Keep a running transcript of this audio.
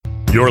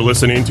You're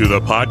listening to the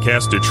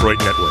Podcast Detroit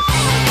Network.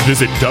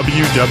 Visit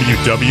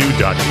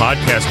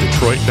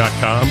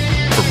www.podcastdetroit.com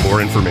for more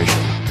information.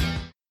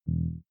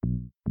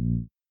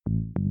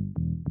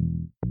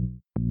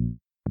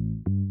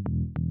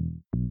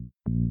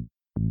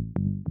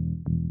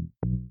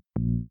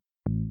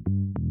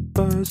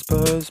 Buzz,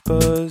 buzz,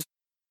 buzz.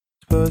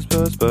 Buzz,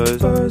 buzz, buzz,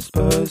 buzz,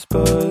 buzz,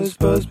 buzz,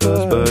 buzz, buzz,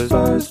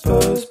 buzz, buzz,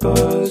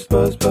 buzz, buzz, buzz, buzz,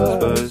 buzz, buzz.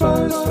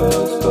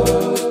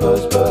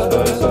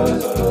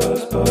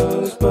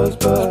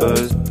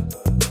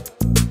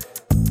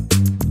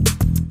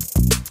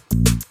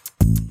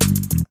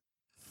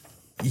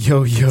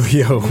 Yo,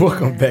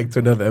 welcome back to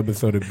another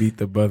episode of Beat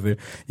the Buzzer.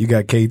 You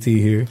got KT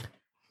here.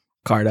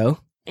 Cardo.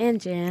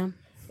 And Jam.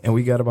 And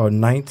we got about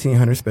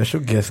 1,900 special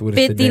guests with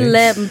us today.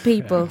 5011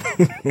 people.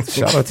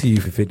 Shout out to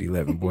you for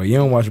 5011, boy. You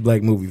don't watch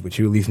black movies, but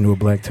you at least knew a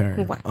black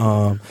term.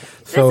 Wow.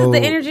 This is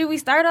the energy we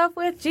start off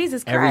with?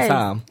 Jesus Christ.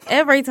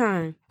 Every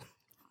time.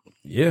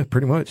 Yeah,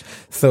 pretty much.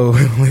 So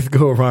let's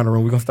go around the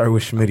room. We're going to start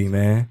with Schmitty,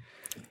 man.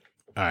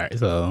 All right,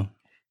 so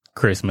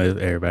Christmas,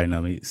 everybody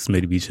know me.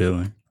 Smitty be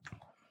chilling.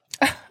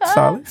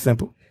 Solid,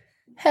 simple.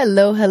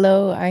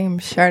 Hello. I am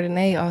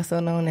Chardonnay, also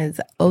known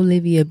as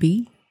Olivia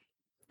B.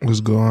 What's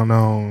going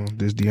on?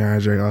 This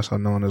DeAndre, also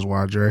known as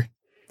Wadre.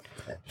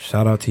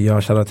 Shout out to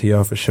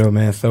y'all for sure,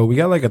 man. So we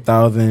got like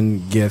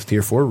 1,000 guests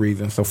here for a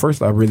reason. So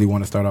first, I really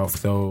want to start off.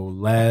 So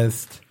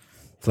last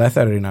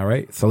Saturday night,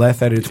 right? So last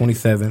Saturday,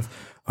 27th,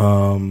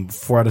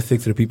 4 out of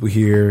 6 of the people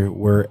here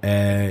were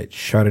at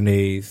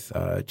Chardonnay's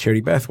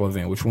charity basketball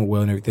event, which went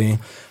well and everything.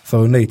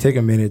 So Nate, take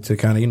a minute to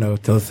kind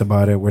of, tell us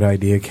about it, where the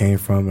idea came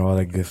from and all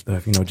that good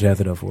stuff.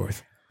 Jazz it up for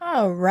us.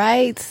 All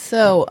right.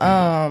 So,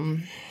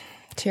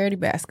 charity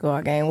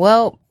basketball game.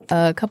 Well,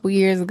 a couple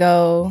years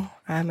ago,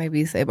 I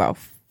maybe say about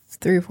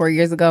 3 or 4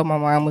 years ago, my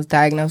mom was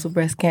diagnosed with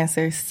breast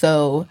cancer.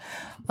 So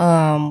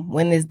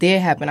when this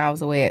did happen, I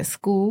was away at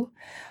school.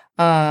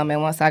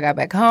 And once I got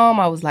back home,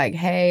 I was like,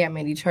 hey, I'm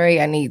in Detroit.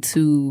 I need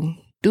to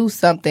do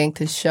something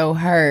to show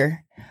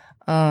her,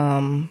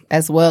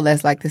 as well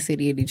as like the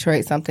city of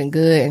Detroit, something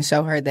good, and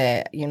show her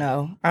that,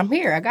 I'm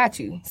here. I got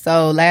you.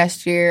 So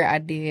last year I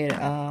did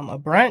a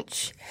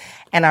brunch,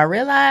 and I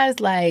realized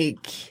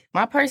like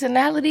my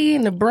personality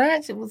in the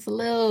brunch, it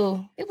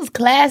was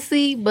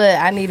classy, but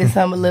I needed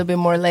something a little bit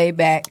more laid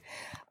back.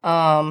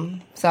 So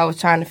I was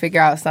trying to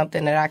figure out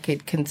something that I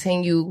could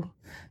continue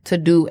to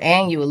do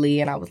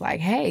annually, and I was like,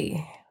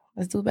 hey,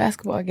 let's do a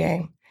basketball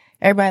game.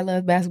 Everybody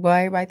loves basketball.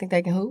 Everybody think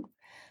they can hoop.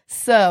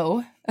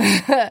 So,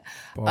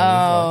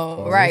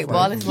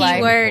 ball is life.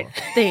 Keyword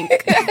think.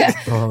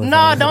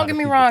 No, don't get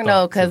me wrong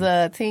though,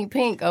 because Team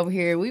Pink over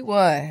here, we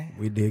won.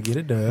 We did get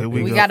a dub.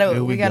 We got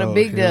a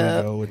big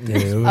dub.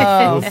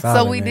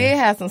 So we did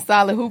have some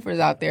solid hoopers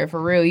out there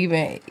for real.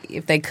 Even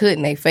if they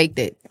couldn't, they faked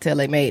it till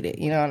they made it.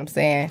 You know what I'm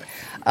saying?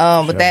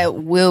 But that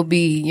will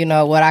be,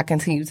 what I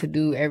continue to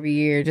do every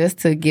year, just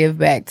to give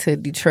back to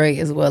Detroit,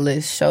 as well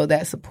as show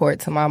that support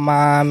to my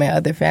mom and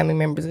other family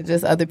members and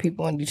just other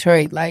people in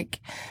Detroit. Like,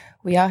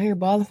 we out here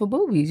balling for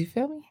boobies, you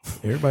feel me?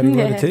 Everybody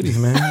love the titties,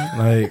 man.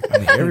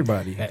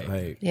 Everybody.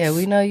 Yeah,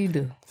 we know you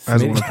do. I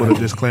just want to put a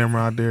disclaimer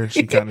out there.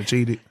 She kind of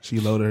cheated. She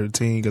loaded her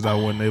team because I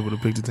wasn't able to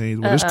pick the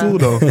teams. But it's cool,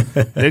 though. Next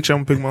year,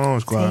 I'm going to pick my own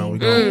squad. We're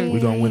going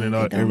to win it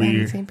out every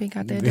year. Team Pink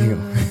out there,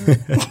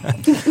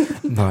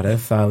 No,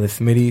 that's solid.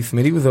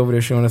 Smitty was over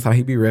there showing us how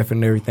he be reffing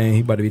and everything.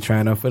 He about to be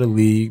trying out for the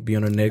league, be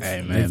on the next.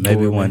 Hey, man, next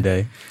maybe tour, one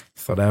day.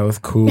 So that was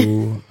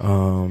cool.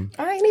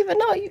 I ain't even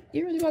know.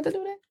 You really want to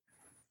do that?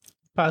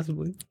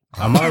 Possibly.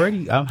 I'm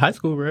high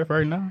school ref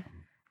right now.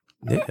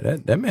 Yeah,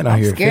 that man out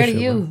here. I'm scared official,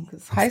 of you,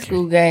 because high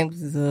school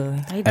games is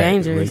they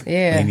dangerous.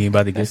 Yeah. Ain't even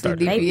about to get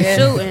started. They be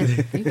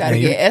shooting. You got to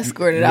get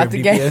escorted out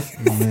the game.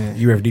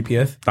 You have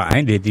DPS? I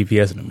ain't did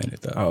DPS in a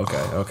minute, though. Oh,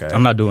 okay.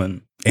 I'm not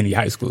doing any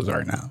high schools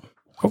right now.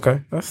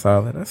 Okay, that's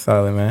solid,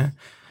 man.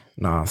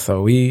 Nah,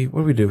 so what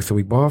do we do? So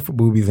we ball for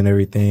boobies and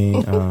everything.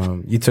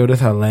 You told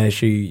us how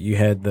last year you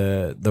had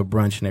the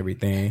brunch and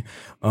everything.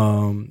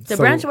 The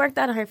brunch worked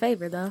out in her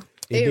favor, though.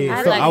 It did.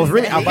 I So like I was it.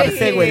 really about to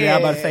segue there. I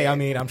was about to say,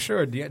 I'm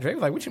sure Dre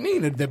was like, what you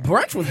mean? The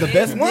brunch was the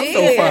best one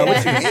so far.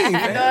 What you mean, You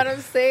man? know what I'm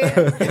saying?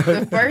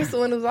 The first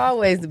one was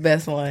always the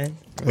best one.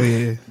 Oh,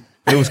 yeah.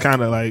 It was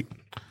kind of like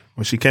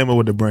when she came up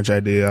with the brunch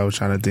idea, I was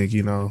trying to think,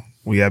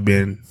 we have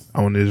been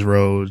on this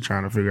road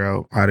trying to figure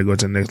out how to go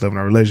to the next level in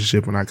our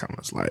relationship. And I kind of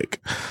was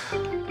like,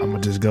 I'm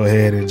going to just go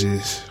ahead and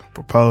just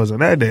propose on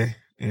that day.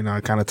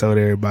 I kind of told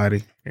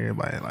everybody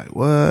like,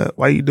 what?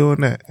 Why you doing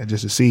that? And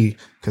just to see,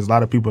 because a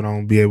lot of people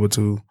don't be able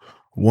to,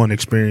 one,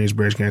 experience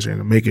breast cancer and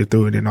to make it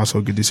through it, and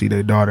also get to see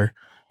their daughter,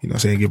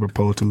 get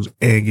proposed to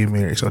and get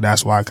married. So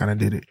that's why I kind of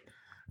did it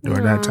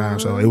during that time.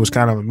 So it was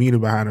kind of a meaning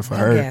behind it for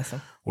her.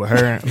 With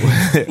her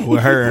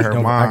and her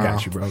mom. I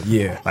got you, bro.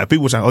 Yeah. Like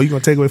people saying, you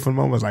going to take away from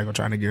the mom? I was like, I'm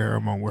trying to get her a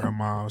moment with her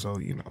mom. So,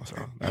 so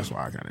that's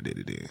why I kind of did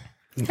it then.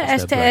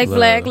 Hashtag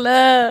Black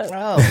Love.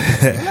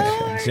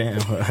 Oh, Jam.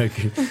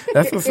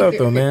 That's what's up,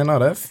 though, man. No,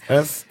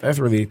 that's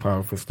really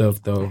powerful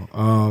stuff, though.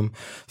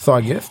 So I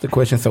guess the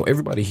question, so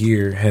everybody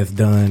here has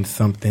done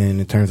something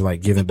in terms of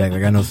like giving back.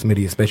 Like I know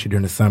Smitty, especially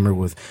during the summer,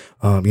 was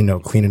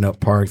cleaning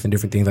up parks and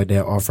different things like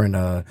that, offering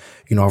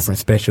offering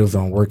specials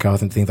on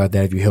workouts and things like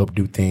that. If you help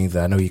do things,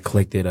 I know he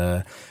collected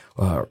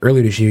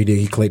earlier this year,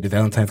 he collected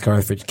Valentine's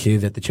cards for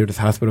kids at the Children's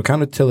Hospital.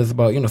 Kind of tell us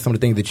about, some of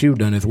the things that you've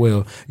done as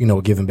well,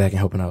 giving back and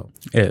helping out.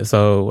 Yeah,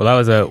 so while I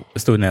was a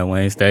student at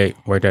Wayne State,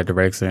 worked at the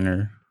rec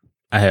center,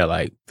 I had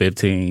like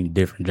 15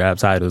 different job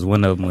titles.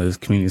 One of them was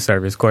community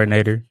service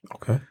coordinator.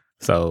 Okay.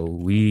 So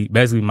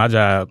my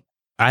job,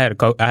 I had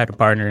a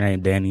partner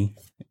named Danny.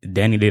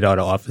 Danny did all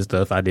the office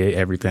stuff. I did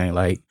everything,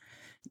 like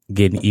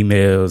getting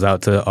emails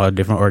out to all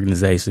different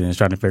organizations,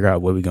 trying to figure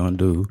out what we're going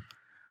to do,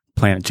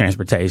 planning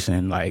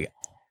transportation, like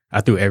I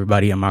threw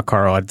everybody in my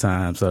car all the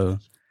time. So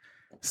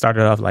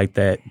started off like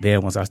that. Then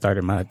once I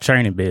started my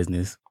training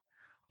business,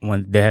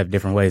 they have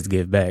different ways to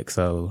give back.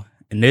 So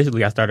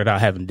initially I started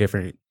out having a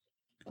different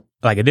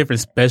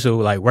special,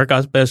 like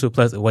workout special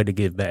plus a way to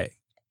give back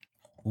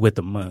with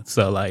the month.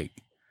 So like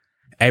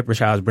April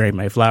Showers bring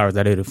May Flowers.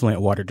 I did a Flint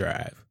water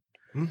drive.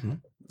 Mm-hmm.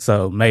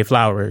 So May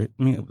Flowers,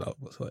 that's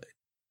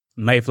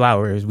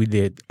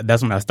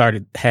when I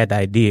had the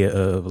idea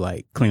of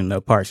like cleaning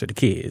up parks for the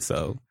kids.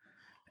 So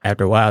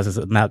after a while,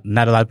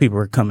 not a lot of people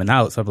were coming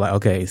out, so I'm like,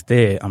 okay,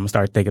 instead, I'm gonna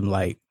start thinking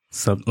like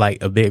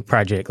a big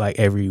project like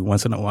every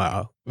once in a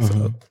while. Mm-hmm.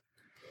 So,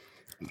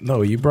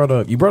 no, you brought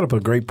up a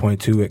great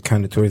point too. It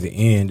kind of towards the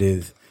end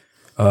is,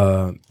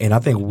 and I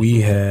think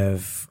we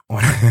have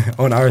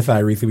on our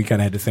side recently, we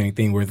kind of had the same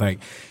thing where it's like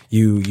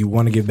you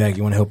want to give back,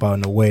 you want to help out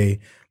in a way,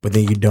 but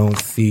then you don't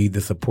see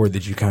the support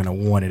that you kind of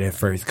wanted at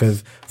first.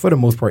 Because for the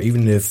most part,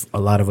 even if a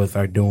lot of us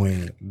are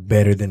doing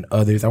better than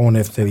others, I won't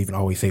necessarily even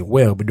always say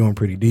well, but doing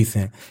pretty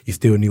decent, you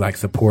still need like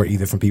support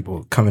either from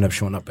people coming up,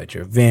 showing up at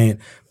your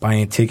event,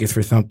 buying tickets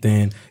for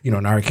something,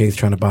 in our case,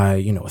 trying to buy,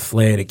 a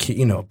sled,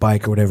 a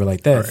bike or whatever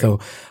like that. Right. So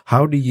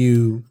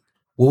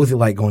what was it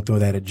like going through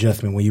that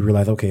adjustment when you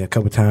realized, okay, a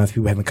couple of times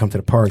people haven't come to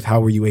the parks? How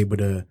were you able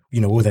to,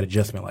 what was that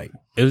adjustment like?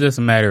 It was just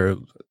a matter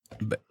of,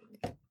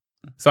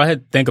 so I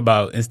had to think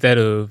about, instead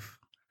of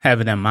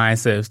having that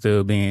mindset of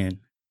still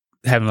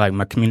having like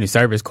my community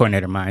service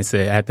coordinator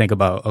mindset, I had to think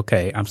about,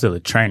 okay, I'm still a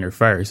trainer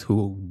first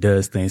who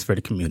does things for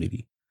the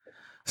community.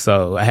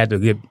 So I had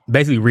to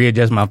basically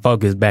readjust my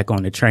focus back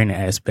on the training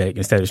aspect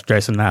instead of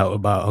stressing out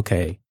about,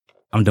 okay,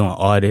 I'm doing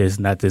all this,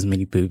 not this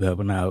many people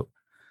helping out,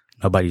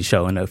 nobody's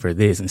showing up for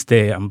this.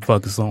 Instead, I'm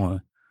focused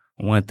on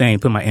one thing,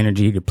 put my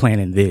energy to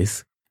planning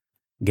this,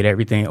 get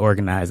everything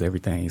organized,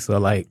 everything. So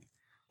like,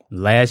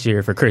 last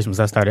year for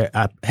Christmas, I started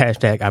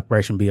hashtag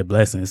Operation Be a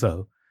Blessing.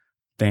 So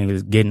things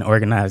was getting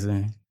organized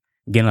and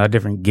getting all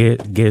different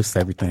gifts,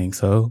 everything.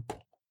 So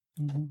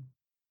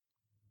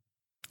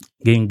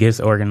getting gifts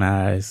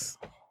organized,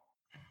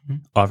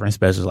 offering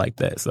specials like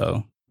that.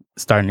 So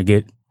I'm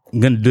going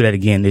to do that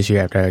again this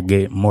year after I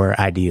get more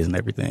ideas and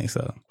everything.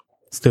 So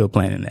still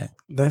planning that.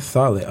 That's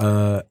solid.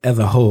 As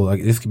a whole,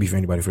 like this could be for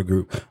anybody for the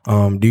group.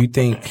 Do you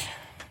think,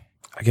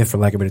 I guess for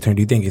lack of a better term,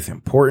 do you think it's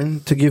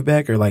important to give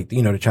back or like,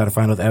 to try to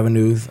find those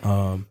avenues?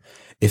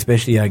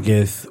 Especially, I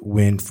guess,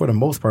 when for the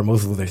most part,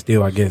 most of us are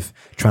still, I guess,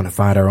 trying to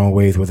find our own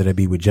ways, whether that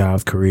be with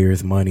jobs,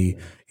 careers, money,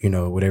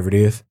 whatever it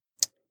is.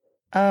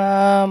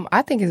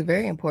 I think it's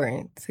very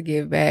important to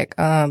give back,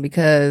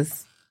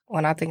 because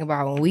when I think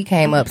about when we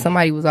came up,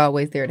 somebody was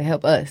always there to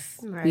help us.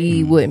 Right.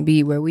 We wouldn't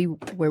be where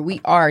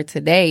we are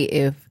today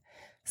if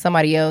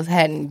somebody else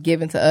hadn't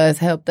given to us,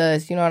 helped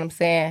us, you know what I'm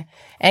saying?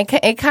 And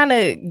it kind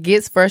of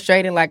gets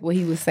frustrating, like what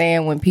he was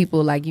saying, when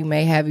people, like, you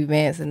may have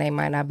events and they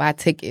might not buy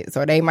tickets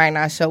or they might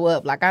not show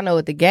up. Like, I know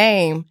at the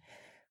game,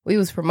 we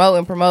was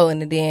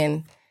promoting, and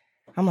then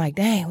I'm like,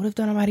 dang, what if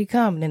don't nobody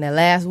come? And then that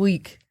last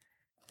week,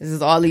 this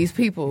is all these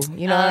people,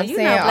 you know what I'm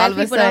saying? All of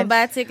a sudden, don't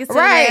buy tickets.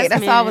 Right,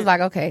 that's why I was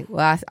like, okay,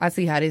 well, I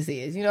see how this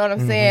is, you know what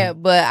I'm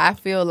saying? But I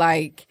feel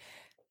like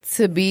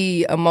to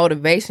be a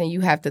motivation,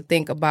 you have to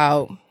think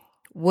about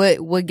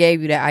what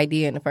gave you that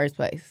idea in the first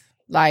place?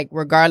 Like,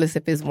 regardless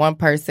if it's one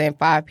person,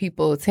 5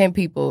 people, 10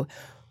 people,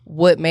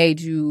 what made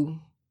you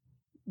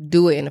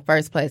do it in the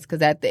first place?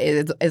 Because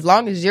as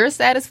long as you're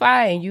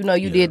satisfied and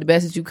you did the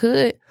best that you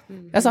could,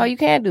 that's all you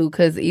can do.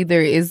 Because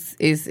either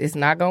it's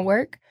not going to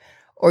work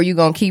or you're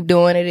going to keep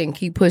doing it and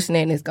keep pushing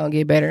it and it's going to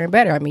get better and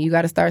better. I mean, you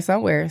got to start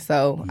somewhere.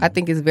 So I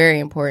think it's very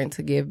important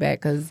to give back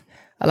because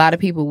a lot of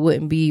people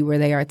wouldn't be where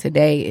they are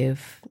today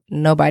if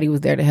nobody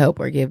was there to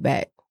help or give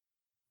back.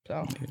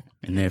 So.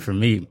 And then for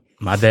me,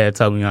 my dad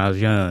told me when I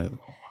was young,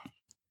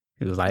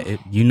 he was like,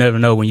 you never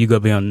know when you go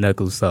be on the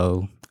knuckles,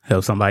 so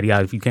help somebody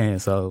out if you can.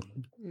 So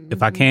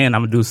if I can,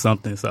 I'm going to do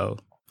something. So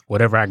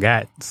whatever I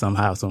got,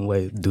 somehow, some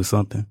way, do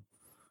something.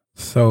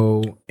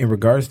 So in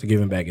regards to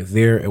giving back, is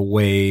there a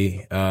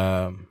way,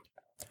 I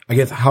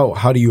guess,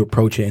 how do you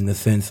approach it in the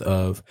sense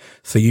of,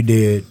 so you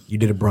did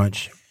a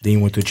brunch, Then you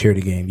went to a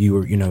charity game. You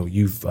were,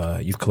 you've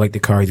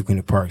collected cars, you cleaned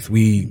the parks.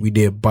 We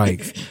did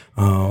bikes.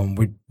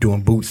 We're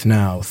doing boots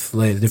now,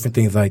 sleds, different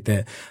things like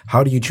that.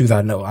 How do you choose?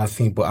 I know I've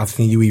seen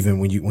you even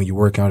when you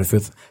work out.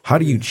 How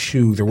do you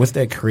choose, or what's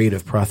that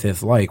creative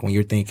process like when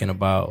you're thinking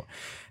about,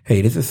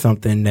 hey, this is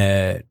something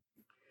that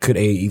could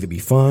either be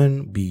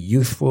fun, be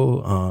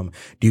useful?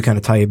 Do you kind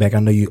of tie it back? I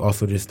know you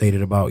also just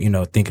stated about,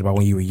 thinking about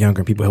when you were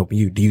younger and people helping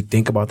you. Do you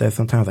think about that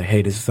sometimes? Like,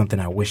 hey, this is something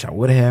I wish I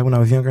would have had when I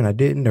was younger and I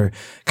didn't? Or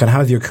kind of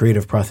how's your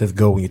creative process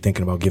go when you're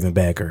thinking about giving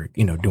back or,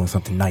 doing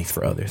something nice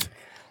for others?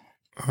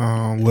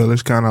 Well,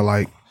 it's kind of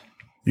like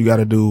you got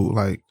to do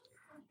like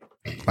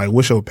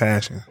what's your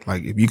passion?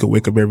 Like if you could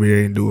wake up every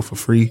day and do it for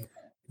free,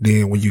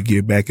 then when you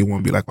give back, it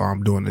won't be like, oh,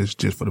 I'm doing this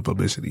just for the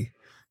publicity.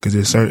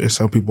 Because there's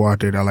some people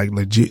out there that like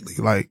legitly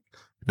like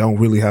don't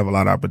really have a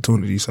lot of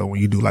opportunity. So when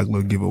you do like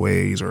little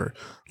giveaways or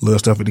little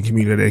stuff in the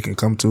community that they can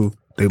come to,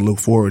 they look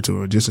forward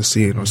to it. Just to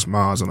see it on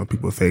smiles on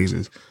people's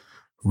faces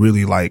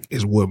really like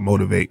is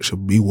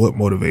should be what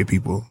motivate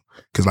people.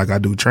 Cause like I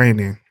do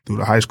training through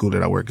the high school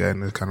that I work at,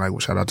 and it's kind of like, well,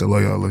 shout out to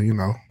Loyola, and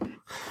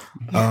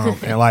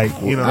like,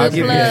 Good plug.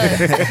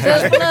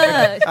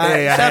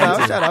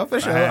 Shout out for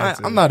sure.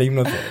 I'm not even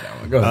gonna say that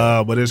one. Go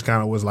ahead. But it's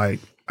kind of was like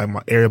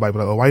everybody be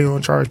like, oh, why you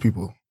don't charge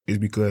people? It's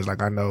because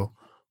like I know,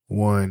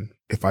 one,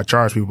 if I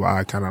charge people,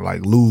 I kind of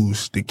like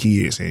lose the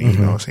kids, and you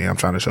know what I'm saying? I'm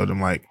trying to show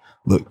them like,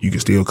 look, you can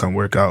still come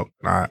work out.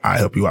 I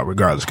help you out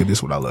regardless, because this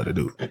is what I love to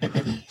do.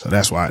 So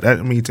that's why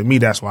to me,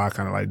 that's why I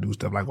kind of like do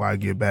stuff like why I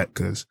give back,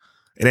 because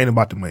it ain't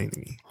about the money to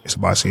me. It's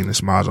about seeing the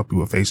smiles on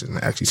people's faces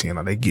and actually seeing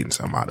how they getting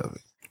something out of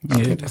it.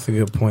 I think that's a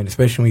good point,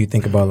 especially when you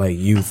think about like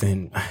youth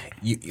and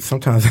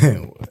sometimes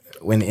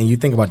when you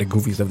think about the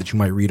goofy stuff that you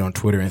might read on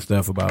Twitter and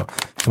stuff about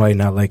somebody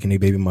not liking their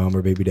baby mom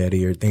or baby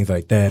daddy or things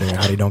like that, or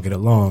how they don't get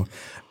along.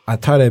 I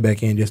tie that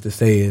back in just to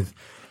say is,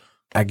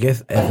 I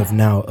guess as of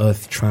now,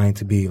 us trying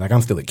to be, like,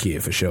 I'm still a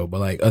kid for sure, but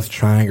like us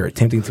trying or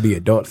attempting to be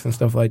adults and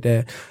stuff like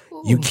that,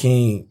 you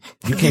can't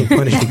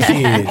punish the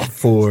kids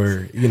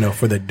for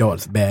the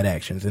adults' bad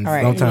actions. And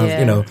sometimes,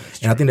 and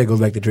I think that goes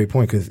back to Dre's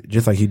point, because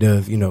just like he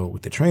does,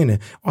 with the training,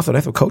 also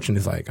that's what coaching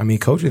is like. I mean,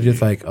 coaching is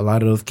just like a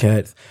lot of those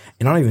cats,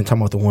 and I'm not even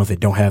talking about the ones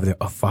that don't have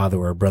a father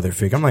or a brother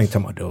figure. I'm not even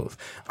talking about those.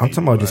 I'm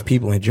talking about just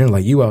people in general,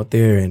 like you out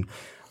there. And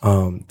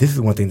this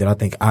is one thing that I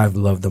think I've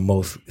loved the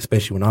most,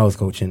 especially when I was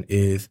coaching,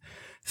 is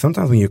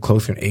sometimes when you're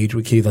closer in age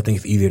with kids, I think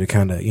it's easier to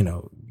kind of,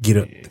 get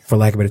up, for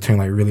lack of a better term,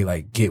 like really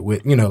like get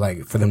with,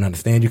 like for them to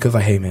understand you. Cause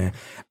like, hey man,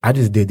 I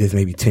just did this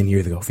maybe 10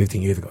 years ago,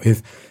 15 years ago.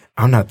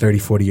 I'm not 30,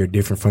 40 years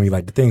different from you.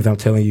 Like the things I'm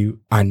telling you,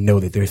 I know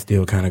that they're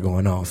still kind of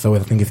going on. So I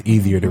think it's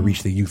easier to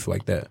reach the youth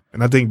like that.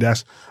 And I think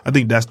that's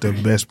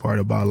the best part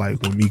about like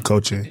when me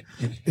coaching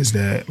is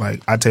that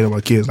like I tell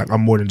my kids, like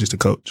I'm more than just a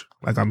coach.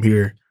 Like I'm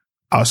here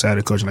outside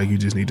of coaching, like you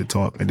just need to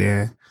talk. And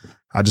then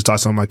I just taught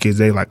some of my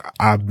kids, like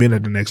I've been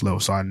at the next level,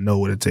 so I know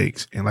what it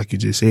takes. And like you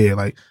just said,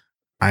 like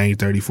I ain't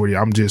 30, 40.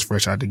 I'm just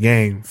fresh out the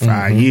game,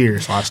 5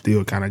 years. So I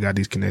still kind of got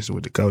these connections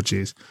with the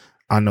coaches.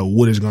 I know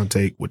what it's going to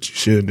take, what you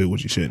should do,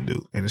 what you shouldn't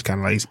do. And it's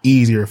kind of like, it's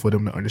easier for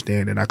them to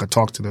understand, and I could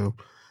talk to them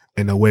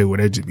in a way where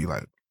they just be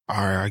like,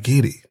 all right, I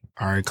get it.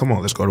 All right, come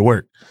on, let's go to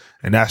work.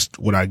 And that's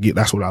what I get.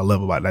 That's what I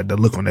love about that. The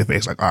look on their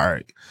face, like, all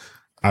right,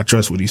 I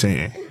trust what he's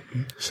saying.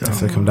 So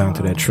it come down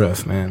to that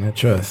trust, man. That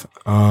trust.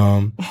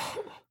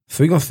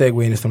 So we're going to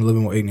segue into something a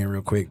little bit more ignorant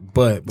real quick.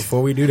 But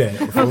before we do that,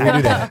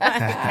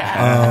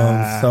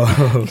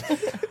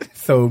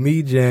 so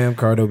me, Jam,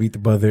 Cardo, Beat the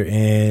Buzzer,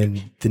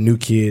 and the new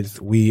kids,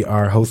 we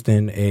are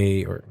hosting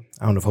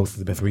I don't know if host is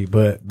the best read,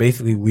 but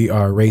basically we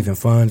are raising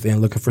funds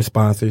and looking for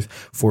sponsors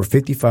for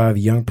 55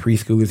 young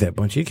preschoolers at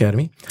Bunchy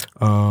Academy.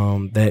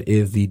 That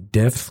is the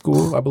deaf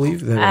school, I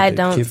believe. I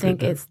don't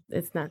think it's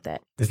not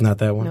that. It's not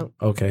that one? Nope.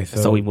 Okay.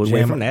 So we moved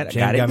away from that.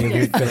 Jam got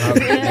me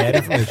bad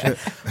information.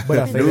 But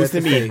I say News to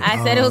me.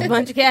 I said it was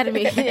Bunch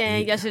Academy,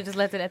 and y'all should just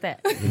left it at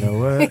that. You know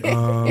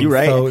what? You're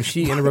right. So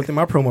she interrupted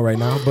my promo right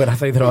now, but I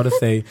say that all to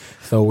say,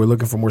 so we're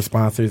looking for more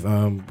sponsors.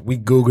 We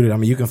Googled it. I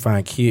mean, you can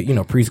find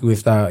preschool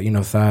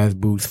style, size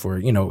boots for,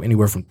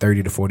 anywhere from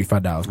 $30 to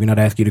 $45. We're not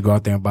asking you to go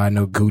out there and buy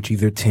no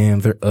Gucci's or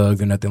Timbs or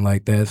Uggs or nothing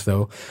like that.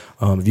 So,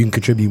 if you can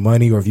contribute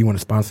money, or if you want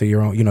to sponsor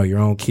your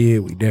own kid,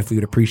 we definitely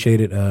would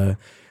appreciate it.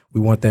 We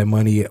want that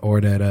money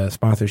or that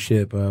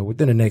sponsorship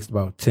within the next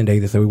about 10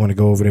 days or so. We want to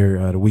go over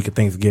there the week of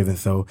Thanksgiving.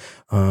 So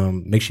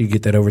make sure you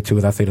get that over to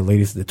us. I say the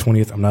latest is the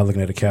 20th. I'm not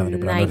looking at the calendar,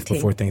 but I know it's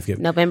before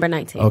Thanksgiving. November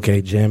 19th.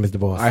 Okay, Jam is the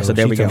boss. All right, so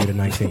there we go. The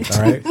 19th.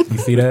 All right, you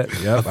see that?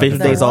 Yep. Official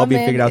days all be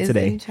figured out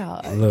today.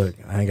 Look,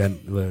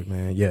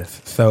 man. Yes.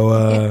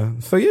 So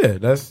yeah,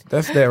 that's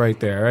that right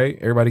there. All right,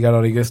 everybody got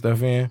all the good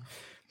stuff in.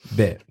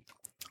 Bet.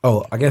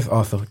 Oh, I guess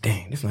also,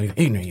 dang, this is not even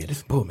ignorant yet. This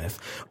is bull mess.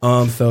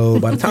 So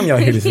by the time y'all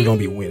hear this, it's gonna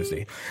be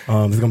Wednesday.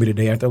 It's gonna be the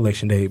day after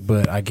Election Day.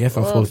 But I guess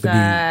I'm supposed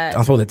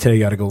to tell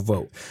y'all to go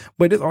vote.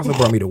 But this also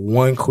brought me to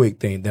one quick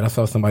thing that I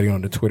saw somebody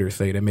on the Twitter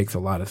say that makes a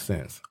lot of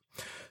sense.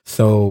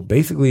 So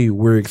basically,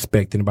 we're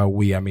expecting I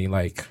mean,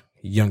 like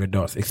young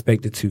adults,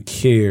 expected to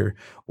care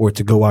or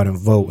to go out and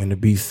vote and to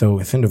be so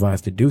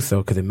incentivized to do so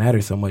because it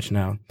matters so much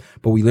now.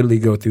 But we literally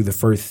go through the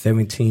first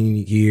 17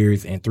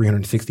 years and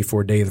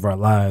 364 days of our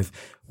lives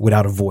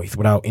without a voice,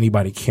 without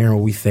anybody caring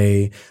what we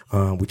say,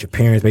 with your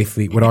parents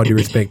basically, with all due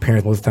respect,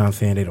 parents most of the time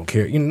saying they don't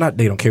care. You know, not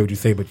they don't care what you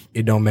say, but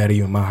it don't matter.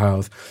 You in my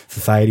house.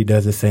 Society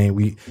does the same.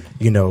 We,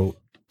 you know,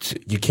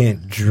 you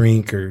can't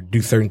drink or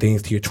do certain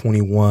things till you're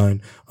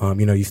 21.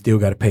 You know, you still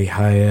got to pay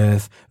high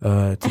ass,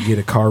 to get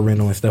a car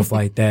rental and stuff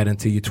like that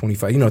until you're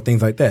 25, you know,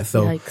 things like that.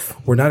 So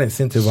we're not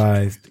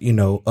incentivized, you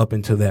know, up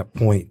until that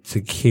point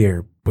to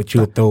care, but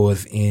you'll throw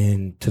us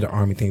into the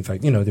army, things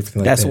like, you know, different things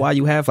like that. That's why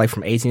you have, like,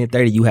 from 18 to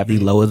 30, you have the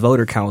lowest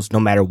voter counts no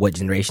matter what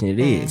generation it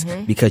is,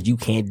 because you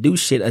can't do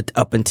shit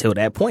up until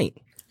that point.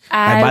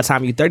 Like by the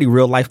time you're 30,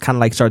 real life kind of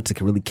like starts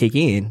to really kick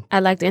in.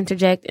 I'd like to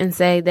interject and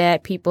say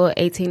that people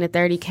 18 to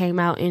 30 came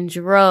out in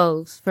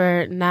droves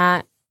for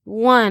not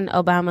one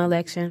Obama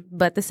election,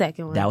 but the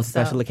second one. That was a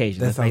special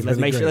occasion. Let's really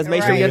make sure we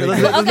make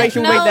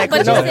that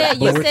clear. clear. But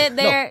you said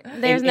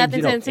there's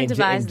nothing to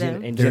incentivize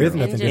them. There is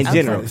nothing in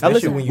general.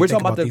 Listen, when you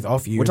think about these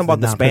off years, we're talking about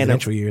the span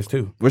of years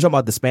too. We're talking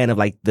about the span of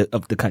like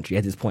the country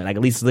at this point. Like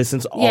at least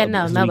listens.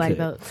 Nobody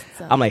votes.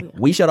 So. I'm like,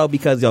 we shut up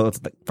because it's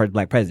the first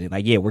black president.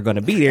 Like, yeah, we're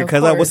gonna be there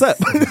because what's up?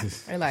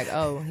 They're like,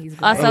 oh, he's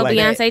also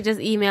Beyonce just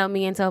emailed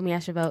me and told me I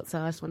should vote.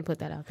 So I just want to put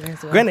that out there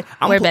as well. Granted,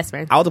 we're best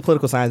friends. I was a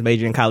political science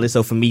major in college,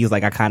 so for me, it's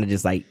like I kind of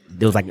just like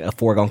there was like a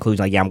foregone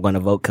conclusion. Like, yeah, I'm going to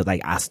vote because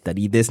like I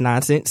studied this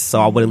nonsense, so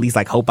I would at least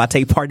like hope I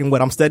take part in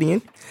what I'm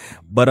studying.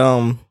 But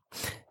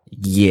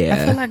yeah,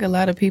 I feel like a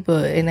lot of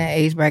people in that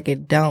age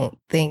bracket don't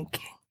think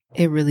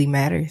it really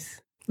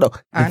matters. No,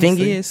 the thing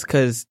is,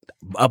 because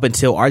up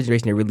until our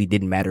generation, it really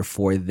didn't matter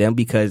for them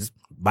because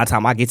by the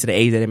time I get to the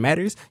age that it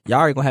matters, y'all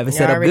already gonna have it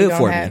set up good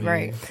for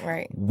me.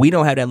 Right. We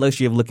don't have that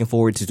luxury of looking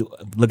forward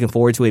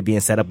to it being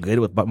set up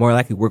good. But more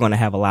likely, we're gonna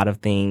have a lot of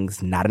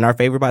things not in our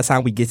favor by the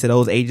time we get to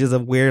those ages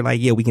of where, like,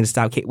 yeah, we can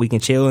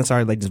chill and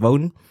start like just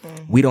voting.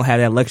 We don't have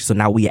that luxury, so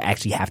now we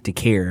actually have to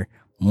care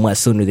much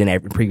sooner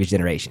than previous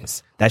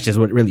generations. That's just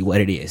what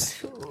it is.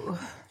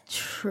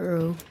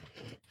 True.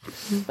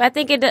 But I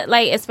think it,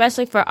 like,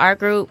 especially for our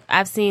group,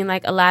 I've seen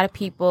like a lot of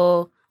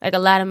people, like a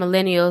lot of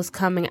millennials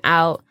coming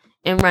out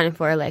and running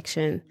for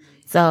election.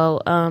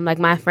 So, like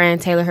my friend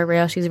Taylor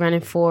Harrell, she's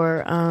running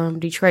for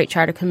Detroit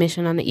Charter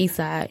Commission on the East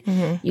Side.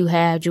 You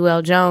have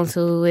Joelle Jones,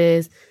 who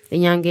is the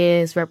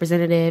youngest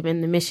representative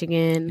in the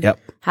Michigan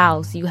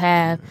House. You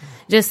have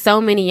just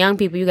so many young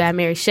people. You got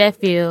Mary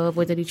Sheffield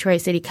with the Detroit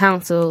City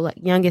Council, like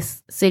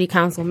youngest city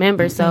council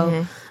member.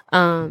 So,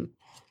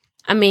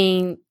 I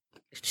mean,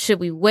 should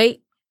we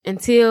wait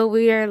until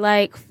we are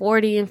like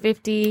 40 and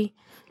 50?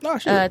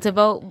 To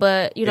vote,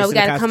 but you know, we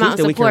got to come out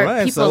and support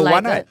people so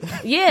like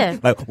that. Yeah,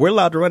 like we're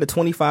allowed to run at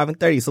 25 and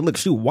 30. So look,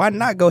 shoot, why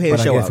not go ahead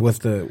and show up?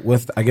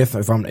 I guess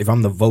if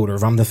I'm the voter,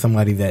 if I'm the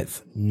somebody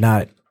that's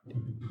not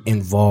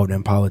involved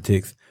in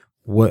politics,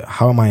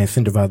 how am I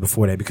incentivized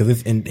before that?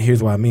 Because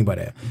here's what I mean by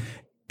that.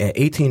 At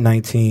 18,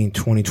 19,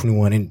 20,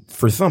 21, and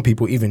for some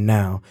people, even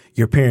now,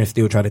 your parents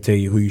still try to tell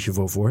you who you should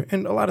vote for.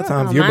 And a lot of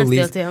times, your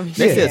beliefs... They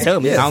still tell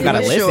me. I don't got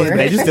to listen.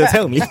 They just still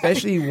tell me.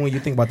 Especially when you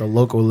think about the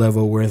local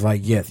level where it's like,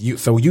 yes,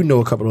 so you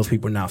know a couple of those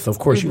people now. So, of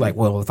course, you're like,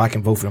 well, if I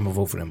can vote for them, I'll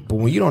vote for them. But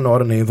when you don't know all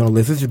the names on the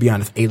list, let's just be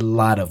honest, a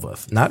lot of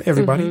us, not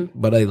everybody,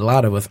 but a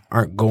lot of us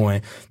aren't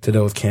going to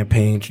those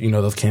campaigns,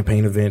 those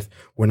campaign events.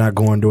 We're not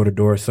going door to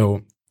door.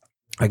 So,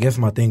 I guess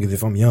my thing is,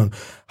 if I'm young,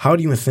 how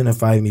do you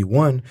incentivize me?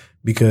 One,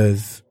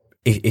 because...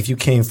 If you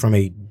came from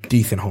a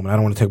decent home, and I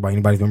don't want to talk about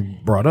anybody who's been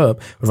brought up,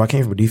 but if I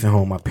came from a decent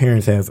home, my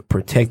parents have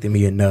protected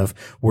me enough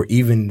where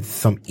even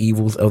some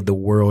evils of the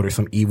world or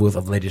some evils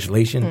of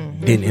legislation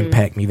didn't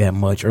impact me that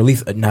much, or at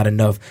least not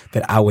enough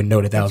that I would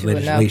know that was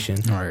legislation.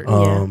 Right.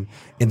 And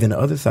then the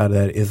other side of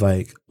that is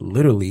like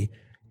literally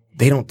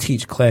they don't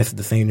teach classes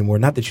the same anymore.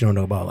 Not that you don't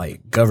know about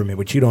like government,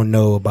 but you don't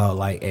know about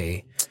like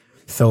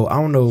So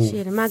I don't know.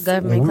 Shit, in my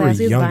government when we class,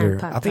 were younger,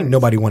 I think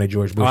nobody wanted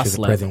George Bush as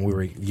a president when we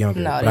were younger.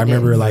 No, but I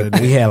remember like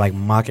we had like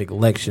mock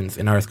elections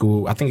in our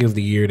school. I think it was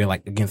the year that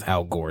like against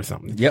Al Gore or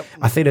something. Yep.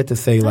 I say that to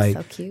say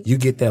like you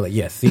get that like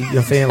see, you know what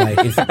I'm saying?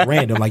 Like it's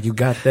random. Like you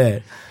got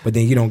that, but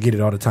then you don't get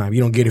it all the time.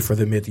 You don't get it for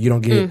the myth. You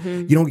don't get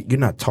it. You're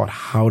not taught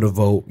how to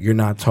vote. You're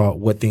not taught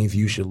what things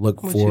you should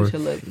look for.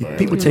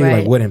 People tell you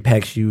like what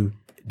impacts you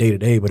day to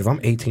day. But if I'm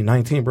 18,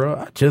 19, bro,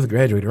 I just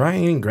graduated. Or I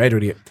ain't even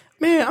graduated yet.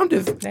 Man, I'm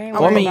just.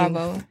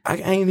 I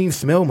ain't even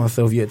smell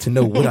myself yet to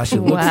know what I should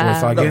look for.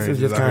 So I guess it's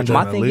just kind of.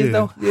 My thing is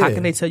though, how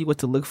can they tell you what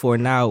to look for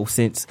now?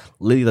 Since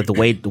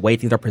literally the way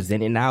things are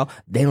presented now,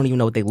 they don't even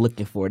know what they're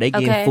looking for. They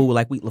getting fooled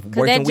like we worse than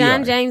we are. That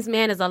John James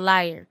man is a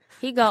liar.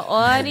 He got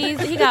all these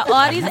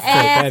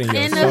ads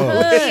in the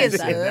hood. He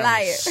is a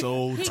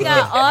liar. He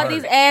got all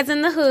these ads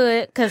in the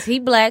hood because he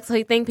black, so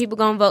he think people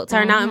gonna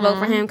turn out and vote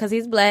for him because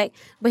he's black.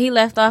 But he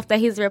left off that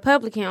he's a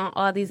Republican on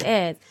all these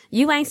ads.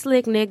 You ain't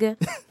slick, nigga.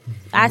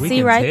 I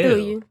see right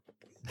through you.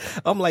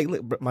 I'm like,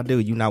 look, my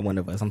dude, you not one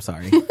of us. I'm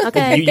sorry.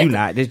 Okay, you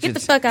not. Get the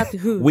fuck out the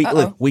hood.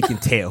 We can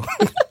tell.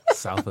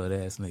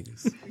 Southhood ass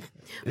niggas.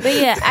 But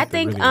yeah, I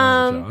think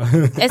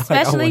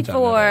especially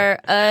for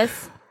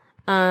us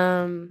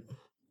young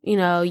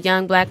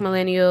Black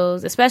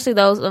millennials, especially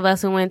those of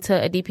us who went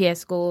to a DPS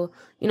school.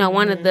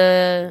 One of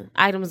the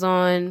items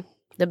on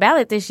the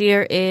ballot this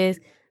year is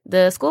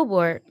the school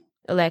board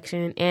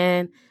election.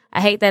 And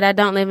I hate that I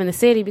don't live in the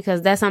city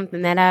because that's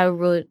something that I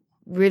would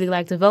really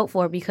like to vote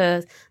for,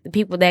 because the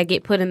people that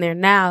get put in there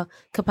now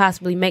could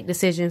possibly make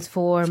decisions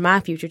for my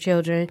future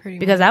children.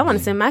 Because I want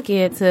to send my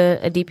kid to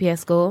a DPS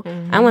school.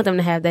 I want them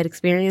to have that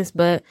experience,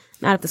 but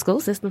not if the school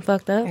system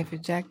fucked up. If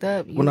it's jacked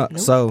up,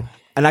 So,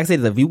 and like I said,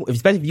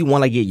 especially if you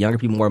want to get younger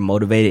people more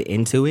motivated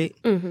into it,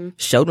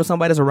 show them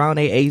somebody that's around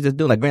their age that's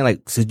doing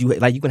so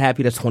you can have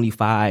people that's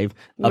 25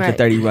 up to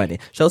 30 running.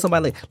 Show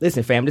somebody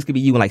listen, fam, this could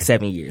be you in like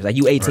 7 years. Like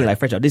you 18, like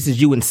fresh out. This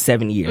is you in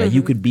 7 years. Like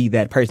you could be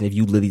that person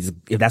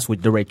if that's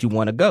what the rate you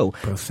want to go.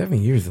 Bro,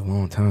 7 years is a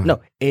long time.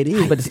 No, it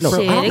is, but it's Shit,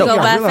 it go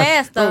by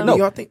fast though. No,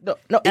 it I go by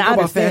fast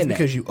understand that.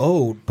 because you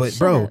old. But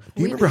bro,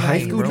 you remember high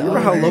school? Do you remember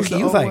how low key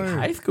you was like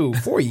high school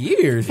 4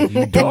 years?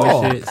 You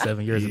dog. Shit,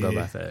 7 years ago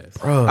by fast.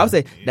 Bro, I would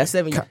say that's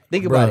 7 years.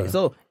 Think about it.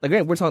 So,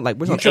 we're talking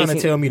you trying to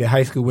 18. tell me that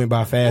high school went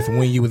by fast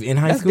when you was in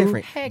high That's school?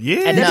 different.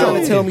 Yeah. And then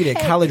trying to tell me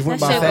that college went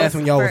That by shit fast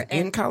was when y'all was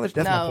forever. in college?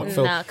 That's my point.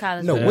 So, No,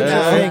 college no, was what you're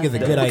forever. saying is a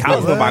good idea.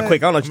 College went by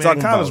quick. I don't know what you're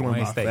talking College about.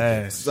 went by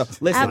fast. So, I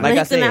listen, like I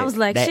blinked said, and I was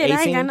like, that shit, 18,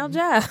 I ain't got no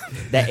job.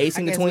 that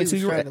 18 to 22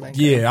 year old.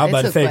 Yeah, I was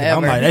about to say that.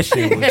 I'm like, that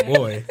shit was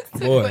boy.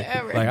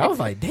 forever. Like I was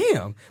like,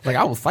 damn. Like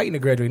I was fighting to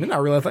graduate, and then I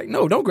realized like,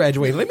 no, don't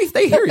graduate. Let me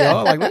stay here,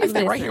 y'all. Like let me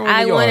stay right here on the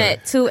I yard. wanted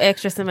 2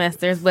 extra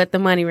semesters, but the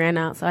money ran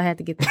out, so I had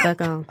to get the fuck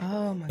on.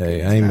 Oh my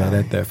Hey, I ain't mad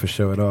at that for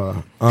sure at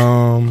all.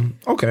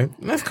 Okay,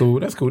 that's cool.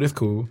 That's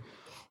cool.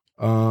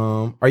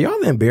 Are y'all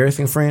the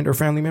embarrassing friend or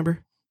family member?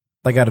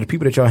 Like out of the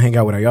people that y'all hang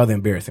out with, are y'all the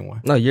embarrassing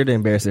one? No, you're the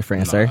embarrassing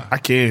friend, sir. I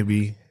can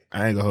be.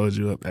 I ain't gonna hold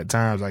you up. At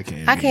times, I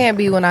can. I can't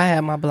be when I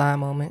have my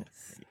blind moments.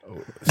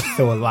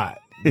 So a lot.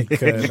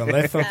 Because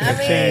unless something has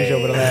changed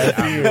over the last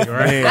few years,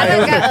 right? I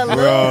done got a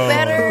little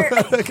better.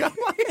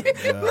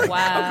 Wow.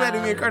 I'm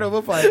glad me and Curtis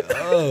was like,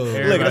 oh.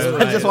 Look,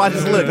 I just watched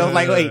this look. I was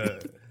like, wait,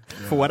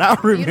 for what I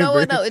remember. You know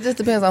what? No, it just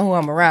depends on who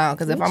I'm around.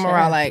 Because if I'm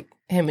around like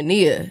him and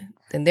Nia,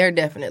 then they're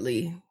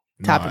definitely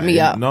topping me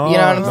up. No, you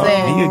know what I'm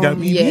saying? Nia got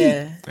me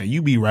Yeah. beat. And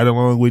you be right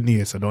along with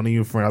Nia, so don't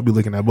even front. I'll be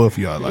looking at both of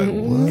y'all like,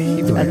 what? He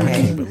be like, I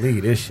can't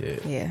believe this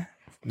shit. Yeah.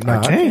 No,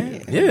 I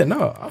can't. Yeah,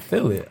 no, I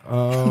feel it.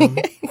 I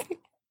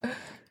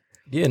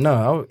ain't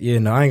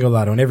gonna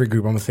lie. On every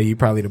group, I'm gonna say you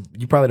probably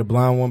the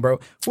blind one, bro.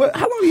 What?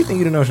 How long do you think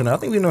you know Shanae? I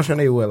think we know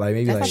Shanae what, like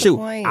maybe That's like not Shoot,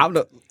 point.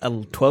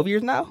 I'm 12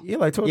 years now. yeah,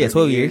 like 12, Yeah,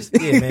 12 years.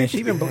 Yeah, man,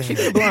 she been blind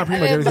pretty much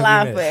ever since we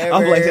blind met. forever.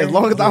 I'm like, as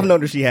long as I've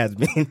known her, she has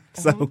been.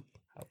 So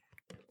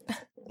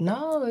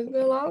No, it's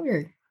been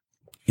longer.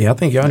 Yeah, I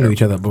think y'all knew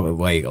each other for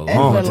like a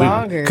long been time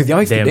longer. because y'all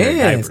used to Damn near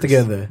dance diapers.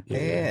 together.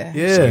 Yeah.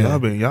 Yeah, So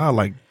y'all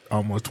like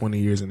almost 20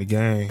 years in the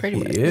game.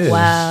 Pretty much. yeah,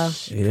 Wow.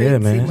 yeah,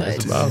 man. much.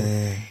 That's about-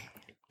 Yeah.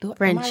 Am I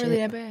Friendship. really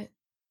that bad?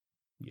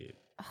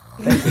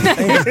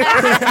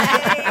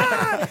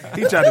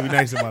 He tried to be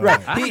nice about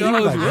it. He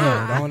was like,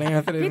 damn, don't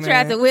answer this, He man.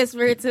 tried to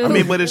whisper it too. I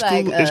mean, but it's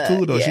Like, cool. It's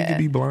cool though. She yeah. could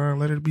be blind.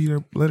 Let her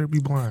be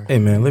blind. Hey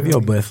man, live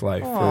your best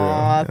life for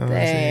Aw, real.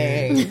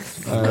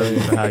 thanks.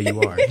 For how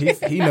you are.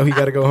 He know he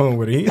got to go home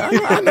with her.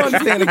 I know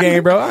understand the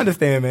game, bro. I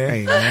understand, man.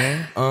 Hey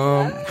man,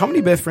 How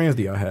many best friends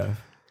do y'all have?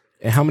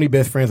 And how many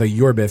best friends are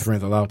your best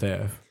friends allowed to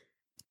have?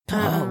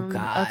 Oh,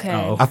 God. Okay.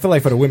 Oh. I feel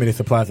like for the women, it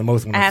applies the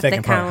most on I the have to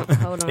second part. count.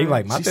 Hold on. They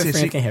like, my She best said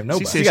friend she- can't have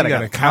nobody. she said she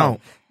gotta count.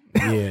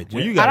 Yeah,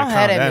 when you I gotta don't have count,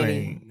 that that many.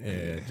 ain't.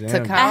 yeah, To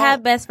count. I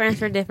have best friends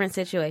for different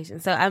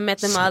situations, so I met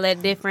them all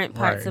at different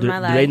parts of do, my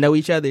do life. they know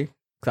each other?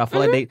 Because I feel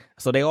like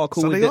they all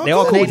cool. So with they it. all They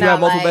all cool. cool. with They You have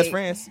not multiple like- best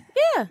friends.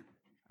 Yeah.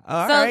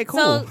 All So, right, cool.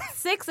 so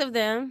 6 of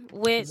them,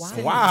 which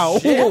Wow.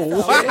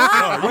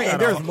 No, Wait,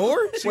 there's more?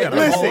 She Wait, gotta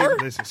there's start- more?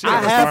 listen, she I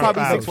gotta have start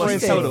probably five. 6 What she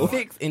friends said. total.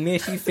 6, and then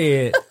she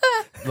said,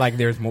 like,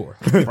 there's more.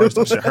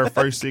 Her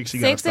first 6. She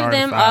gotta 6 start of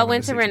at them 5 all and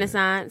went the to 6th.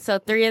 Renaissance. So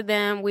 3 of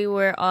them, we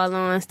were all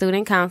on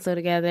student council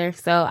together.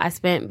 So I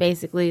spent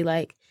basically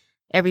like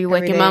every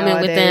waking day, moment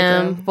all with day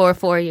them with them. for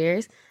 4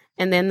 years.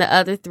 And then the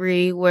other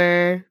 3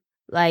 were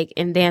like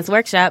in dance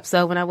workshop.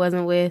 So when I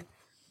wasn't with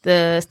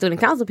the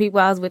student council people,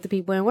 I was with the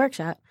people in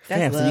workshop.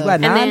 Damn, so love. you got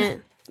And 9?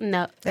 then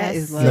no, That that's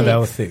is love. No, that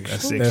was 6.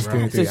 That's 6, bro.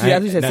 3. So she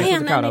actually said That's- six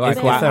Damn, to count. that Like,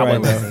 nigga cool. That's all right, I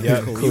though. went-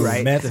 Yeah, cool. cool. You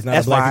right. Math is not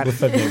That's a black fine. people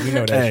subject. We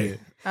know that Hey. shit.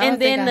 I don't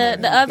And then think I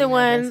have the any other female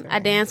best one, I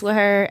friends. danced with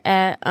her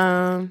at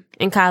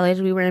in college.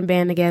 We were in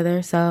band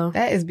together. So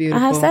That is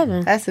beautiful. I have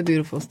 7. That's a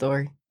beautiful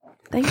story.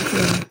 Thank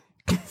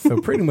you.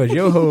 So pretty much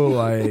your whole,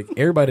 like,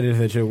 everybody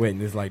that's at your wedding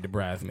is like the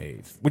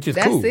bridesmaids, which is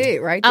That's cool.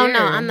 it, right there. Oh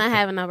no, I'm not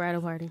having no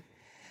bridal party.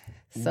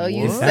 So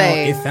you It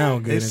say.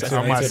 sound good. It's- until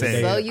I'm about to the say.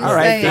 day. So you All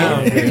right, say.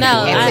 sound good.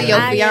 No, Until your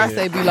I-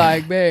 fiance be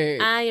like,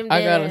 babe, I am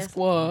I got a dead.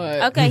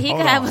 squad. Okay, he Hold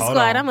can have on, a hold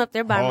squad. on. I'm up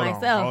there by Hold on,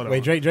 myself. hold on.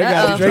 Wait, Drake got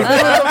Uh-oh. it. Drake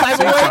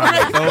She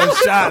trying to throw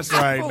shots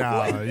right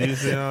now. You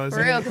see what I'm For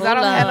saying? real, because I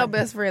don't Hold have no up.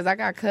 best friends. I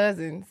got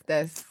cousins.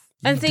 That's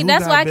And see, do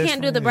that's got why I best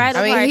can't do the friends.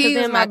 bridal I mean, party he because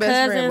was then my my best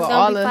friend, cousins but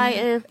gonna all be of-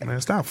 fighting.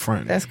 Man, stop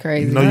fronting. That's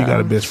crazy. You know you got a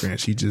Uh-oh. best friend.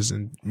 She just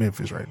in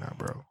Memphis right now,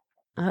 bro.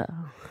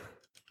 Uh-oh.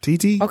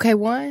 TT? Okay,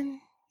 one.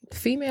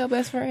 female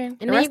best friend. And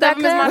The then rest you got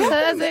of them is my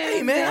cousins. cousin.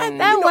 Hey man,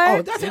 That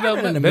works. That's You know, I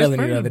ran into best Melanie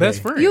the friend, other best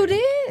day. friend. You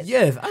did?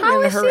 Yes, I How ran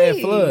is into her at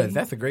she? Floods.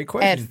 That's a great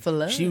question. At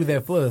Floods? She was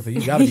at Floods, so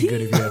you gotta be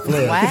good if you're at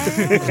Floods.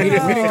 Wow. we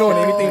didn't go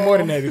into anything more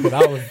than that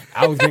because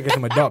I was drinking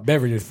some adult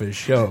beverages for the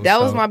show. That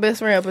was so. my best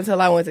friend up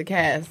until I went to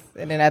Cass.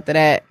 And then after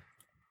that,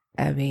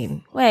 I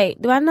mean,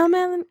 Wait, do I know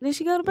Melanie? Did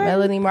she go to Berkeley?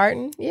 Melanie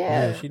Martin. Yeah.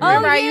 Yeah, she did.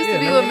 Remember I used to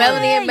be with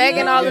Melanie and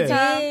Megan all the Yeah.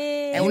 time?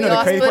 And You we know the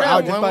all crazy split part, I was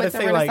up. just One about with to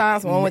the say, like,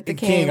 Renaissance, one with the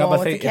King, I one was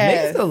with about the to say, is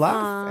Megan Cass. still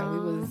alive? And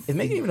we was, Is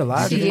Megan even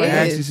alive? She Like, is.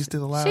 actually, she's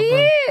still alive, she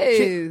bro.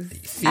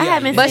 is. I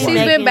haven't But seen she's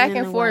Megan been back in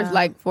and a forth while.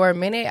 like for a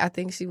minute. I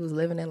think she was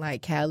living in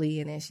like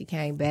Cali and then she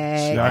came back.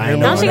 She out here I Don't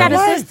know she that.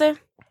 got a sister?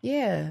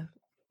 Yeah.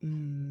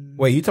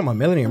 Wait, you talking about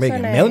Melanie or What's her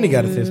Megan? name? Melanie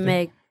got a sister.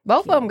 Meg.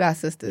 Both of them got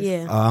sisters.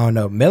 Yeah. I don't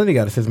know. Melanie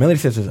got a sister.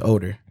 Melody's sister's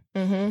older.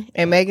 Mm-hmm.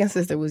 And Megan's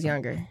sister was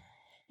younger.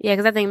 Yeah,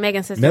 because I think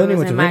Megan's sister Melanie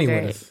was went to in my Rennie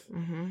grade. with us.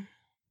 Mm-hmm.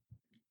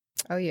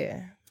 Oh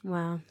yeah.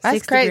 Wow. That's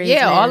 6 crazy. degrees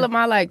Yeah, now. all of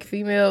my like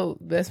female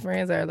best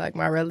friends are like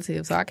my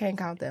relatives, so I can't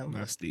count them.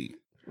 That's deep.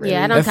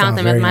 Yeah, I don't That count sounds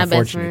them as very my best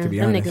unfortunate, friends. to be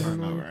Them honest. niggas I are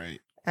know, mine. right?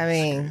 I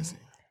mean, Crazy.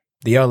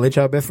 Do y'all let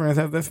y'all best friends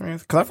have best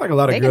friends? Because I feel like a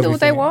lot of they girls can do be what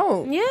they saying-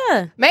 want.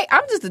 Yeah. Mate,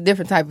 I'm just a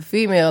different type of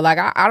female. Like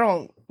I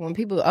don't. When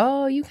people,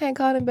 oh, you can't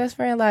call them best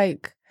friend.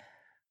 Like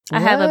I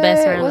have a best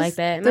what? friend What's like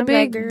that. And The I'm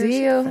like, big girl,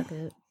 deal. shut the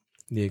fuck up.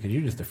 Yeah, because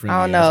you're just a friendly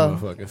I don't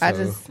ass know. motherfucker. I So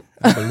just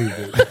I believe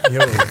it.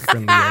 You're a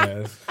friendly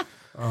ass.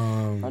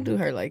 don't do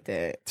her like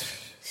that.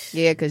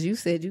 Yeah, because you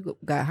said you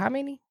got how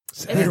many?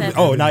 It's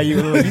Oh, now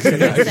you. That's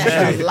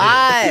a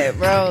lot,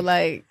 bro.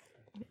 Like,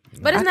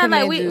 But it's I not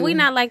like commend we you.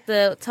 not like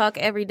the talk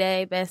every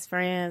day best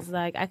friends.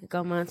 Like I could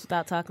go months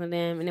without talking to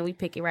them, and then we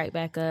pick it right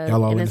back up.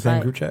 Y'all all and in the it's same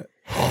like, group chat?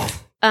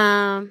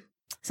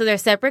 So they're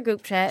separate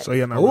group chats. So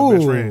you're not real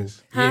best Ooh.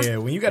 friends. Huh? Yeah,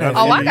 when you got Oh,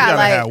 oh, you I got gotta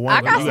like have one-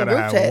 I got you some gotta group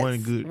have chats one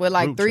good with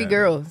like group 3 chat.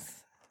 girls.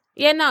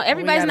 Yeah, no,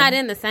 everybody's gotta- not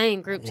in the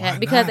same group chat Why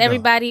because not, though?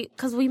 everybody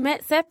because we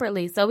met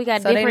separately, so we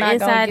got So they different not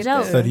gonna inside get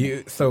jokes.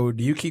 the- So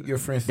do you keep your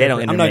friends They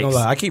separate? don't I'm not gonna intermix.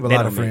 lie. I keep a They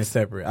lot don't of friends mix.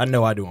 separate. I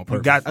know I do on You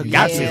purpose. got to.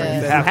 Yeah. You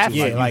have to.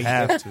 Yeah, You like-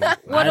 have to.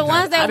 Well, the I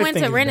ones that just went think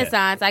to it's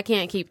Renaissance, I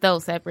can't keep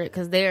those separate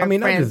because they're I mean,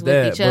 not friends just with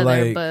that, each but other.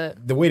 like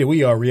But the way that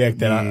we all react,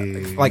 that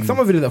Yeah. like some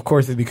of it is, of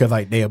course, is because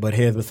like they butt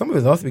heads, but some of it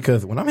is also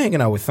because when I'm hanging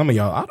out with some of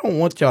y'all, I don't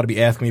want y'all to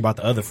be asking me about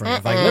the other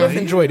friends. Like, let us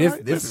enjoy this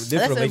Let's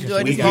relationship. enjoy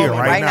We this here moment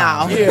right right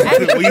now. now.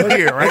 Yeah, We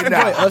here right Let's enjoy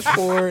now. us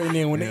four, and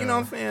then when you know what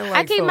I'm saying. Like,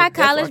 I keep so my that's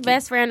why I college keep-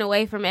 best friend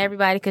away from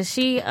everybody because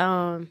she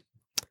don't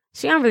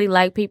really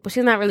like people.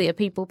 She's not really a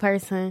people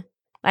person.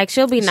 Like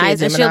she'll be She a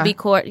nice and she'll Gemini? be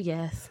court.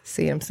 Yes.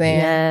 See what I'm saying?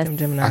 Yes. Them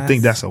Geminis. I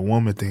think that's a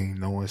woman thing,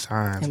 knowing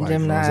signs. Them Like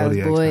from Geminis,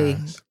 zodiac boy.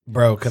 signs.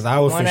 Bro, because I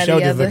was One for or sure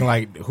the just other. looking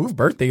like, whose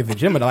birthday is it,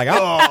 Gemini? Like,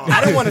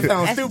 I don't want to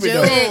sound That's stupid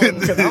June. though,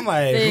 because I'm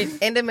like,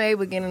 End of May,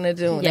 beginning of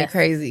June. They're Yes.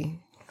 crazy.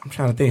 I'm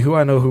trying to think who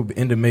I know who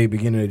end of May,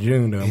 beginning of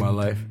June though in my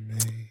life.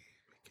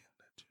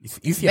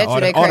 You see Bet all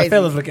you they the crazy.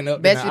 fellas looking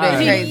up. Bet in you the they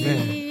eyes,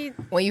 crazy.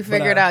 man. When you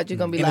figure it out, you're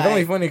gonna be And it's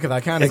only like, funny because I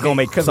kind of It's gonna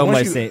make so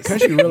much sense.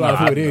 Because you realize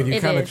No, who it is, you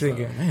It kind of is.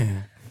 thinking,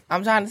 man,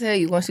 I'm trying to tell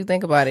you. Once you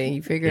think about it and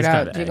you figure it It's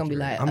out, kinda you're gonna be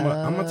like, I'm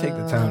gonna take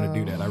the time to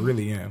do that. I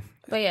really am.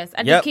 But yes,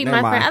 I do Yep, keep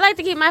never my friend. mind. I like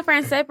to keep my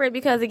friends separate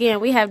because again,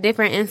 we have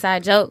different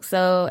inside jokes,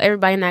 so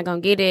everybody not gonna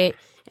get it,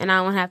 and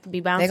I don't have to be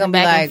bouncing gonna be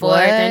back like, and forth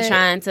and "What?"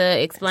 trying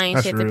to explain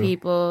That's shit to real.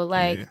 people.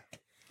 Like Yeah.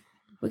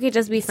 we could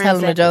just be friends. tell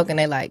them a separate. joke and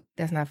they like,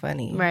 that's not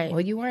funny. Right.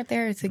 Well, you weren't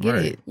there to get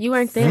Right. it. You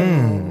weren't there.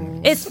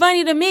 Hmm. It's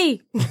funny to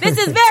me. This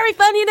is very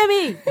funny to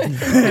me.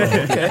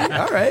 Okay,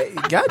 all right,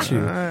 got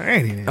you.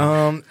 Ain't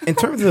even. In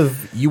terms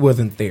of you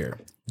wasn't there,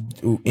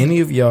 do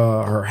any of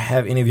y'all or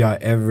have any of y'all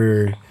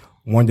ever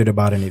wondered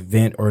about an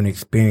event or an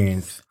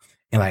experience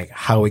and like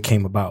how it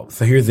came about?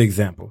 So here's the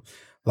example.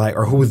 Like,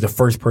 or who was the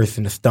first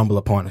person to stumble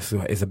upon it?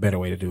 So is a better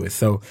way to do it.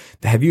 So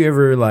have you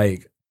ever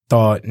like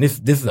thought, and this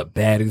is a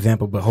bad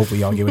example, but hopefully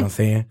y'all get what I'm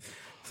saying.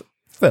 So,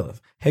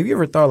 fellas, have you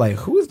ever thought like,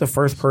 who was the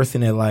first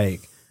person that like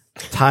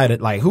tied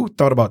it, like who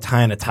thought about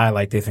tying a tie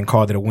like this and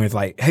called it a win?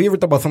 Like, have you ever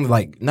thought about something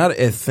like not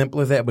as simple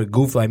as that, but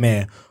goofy? Like,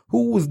 man,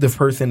 who was the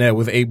person that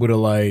was able to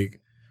like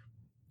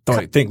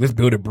think let's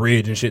build a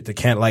bridge and shit to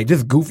can't like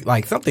just goofy,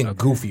 like something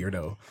goofier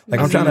though. Like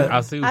I'm trying I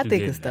to. see what I you think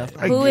getting of stuff. at.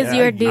 Like, Who is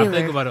your I think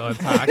dealer? about it all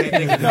the time. I can't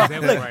think of an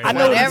example right I now.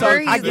 know whatever I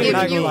he's get it. giving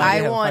I you, get it.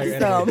 I Yeah, want yeah.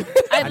 some.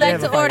 I'd like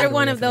never to order fight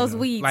one with of those it.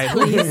 weeds, Like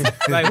please. who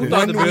thought to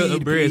One build a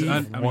weed, bridge?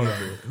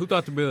 please. Who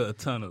thought to build a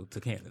tunnel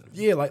to Canada?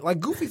 Yeah, like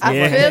goofy. I stuff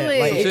like feel that. it.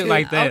 Like, Shit could-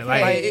 like that. okay.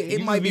 Like Like, it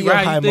you might just be your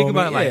right. high You think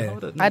about it moment, like, yeah.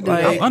 hold up, I do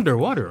I'm that.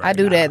 underwater right I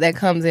do now. that. That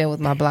comes in with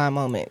my blind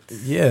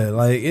moments. Yeah,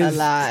 like A it's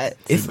lot.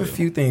 It's a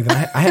few things. And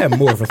I had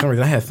more for some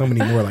reason. I had so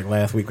many more like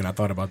last week when I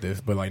thought about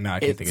this, but like now I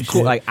can't think of It's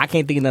cool. shit. Like I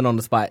can't think of nothing on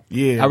the spot.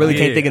 Yeah, I really yeah.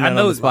 can't think of I nothing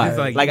know on the spot. it's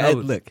like, Like, you know,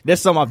 look,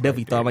 there's some I've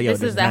definitely thought about. Yo,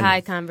 This is a not-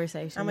 high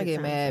conversation. I'm gonna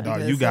get mad Dog,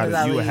 because you as soon as I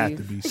gotta. You would leave- have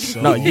to be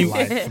so. No, you-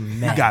 like,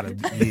 you gotta.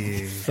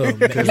 Yeah. So, you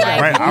Because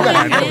Like, right, who I'm was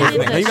like, the no, edible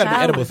got to be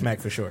shower? edible smack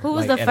for sure. Who was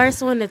Like, the edible.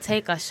 first one to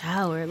take a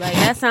shower? Like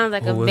that sounds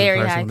like Who a was the very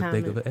first high one to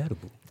think of comment. an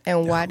edible?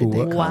 And why did they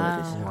call it Wow.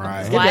 this?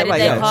 Right. Why did like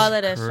they that. call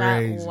it a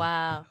Crazy. shot?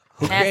 Wow.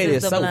 Who Passes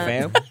created the soap,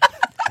 blunt. fam?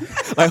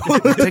 Like,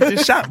 Take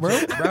this shot, bro.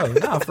 Bro,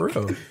 nah, for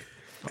real.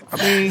 I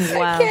mean,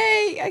 Wow.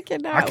 I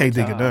cannot. I can't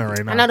think of none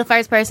right now. I know the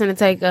first person to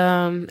take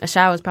a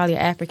shower is probably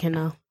an African,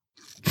 though.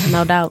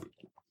 No doubt.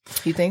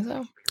 You think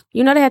so?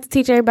 You know they have to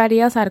teach everybody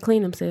else how to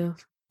clean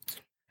themselves.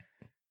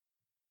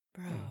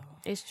 Bro.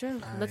 It's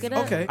true. Look it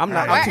up. Okay. I'm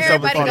not. Where I'm too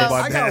sober everybody thought goes.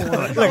 about I got that.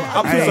 one. Look,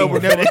 I'm I too ain't sober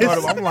for never this. thought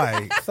of- I'm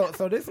like,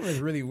 So this one is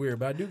really weird,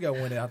 but I do got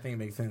one that I think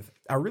makes sense.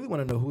 I really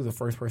want to know who's the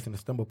first person to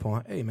stumble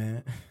upon. Hey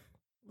man,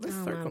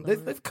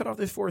 let's cut off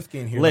this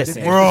foreskin here.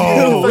 Listen,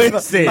 Bro.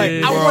 listen. Like,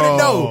 I Bro. want to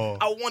know.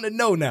 I want to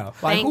know now.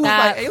 Like Thank who's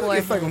God like, hey,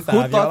 let's for get him. circumcised. Who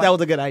y'all. thought that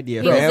was a good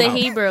idea? He was man? a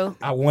Hebrew.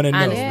 I want to know,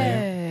 Honestly.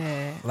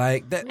 man. Yeah.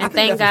 Like that. I And think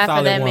thank that's a God for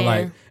solid that one.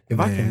 man. Like if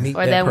I can meet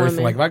Or that that person,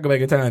 woman. like if I go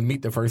back in time and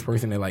meet the first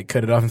person that like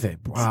cut it off and said,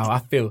 "Wow, I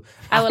feel."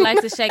 I would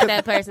like to shake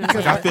that person's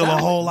I hand. feel a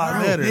whole lot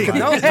better. Nigga,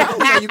 Like,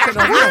 no, you couldn't.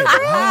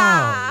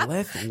 Wow,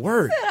 let's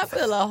work. I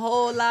feel a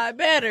whole lot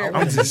better.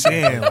 I'm just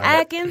saying. Like,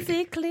 I can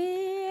see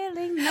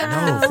clearly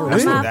now. for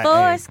real. My That-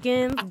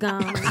 foreskin's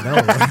gone.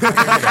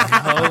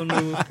 Whole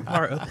new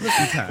part of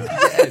pussy time.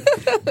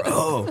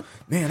 Oh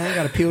man, I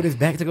gotta peel this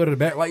back to go to the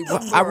back. Like,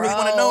 what? I really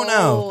want to know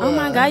now. Oh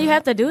my God, you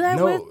have to do that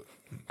with? No,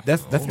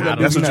 that's what you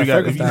gotta that's do. what you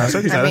got. If you're not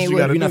circumcised, I that's mean, what you we-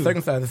 got to You're not do.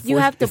 circumcised. It's You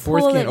have to it's pull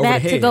foreskin it over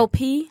back the to head. go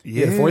pee?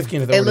 Yeah, the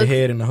foreskin is It over the looks-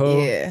 head and the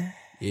hole. Yeah.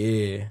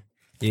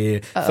 Yeah.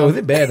 So is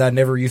it bad that I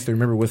never used to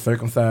remember what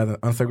circumcised and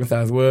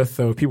uncircumcised was?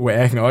 So if people were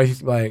asking, I always used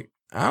to be like,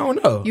 I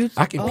don't know.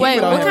 I can Wait,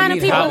 without what having kind of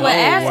these people hot would holes.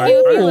 ask you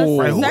if you Right,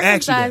 were who asked you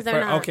that? circumcised or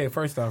not? Okay,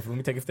 first off, let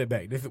me take a step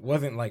back. This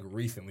wasn't like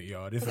recently,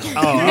 y'all. This is Oh,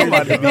 I'm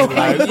about to be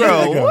like,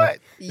 bro, what?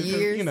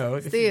 Years. you know,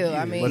 it's Still, years.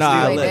 I mean,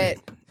 Nah, like look. that.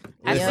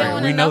 I Yeah. still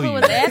want to We know know who you.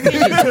 was asking you.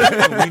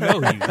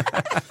 We know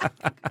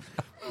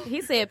you.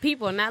 He said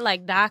people, not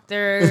like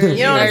doctors.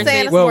 You know what I'm nurses.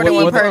 saying? It's more than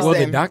one the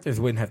person. doctors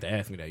wouldn't have to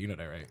ask me that. You know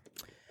that, right?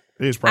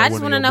 It's I probably just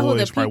one wanna of your know who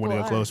boys, the probably one of people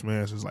your are. close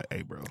man. It's like,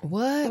 hey, bro.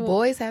 What?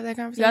 Boys have that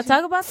conversation? Y'all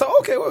talk about So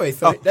okay, wait.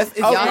 So that's it's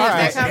Y'all all have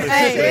right.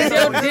 that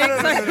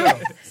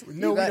conversation?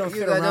 No, we got- don't you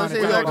sit got around no and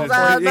shit talk about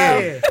circumcised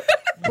it. now?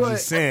 I'm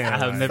just saying. I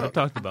have like, never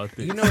talked about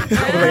this. You know,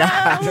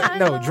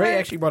 no, Dre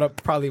actually brought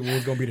up probably what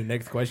was going to be the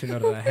next question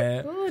that I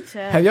had. Ooh,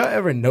 child. Have y'all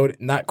ever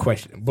noticed, not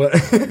question, but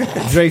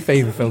Dre's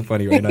face is so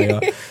funny right now,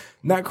 y'all.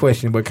 Not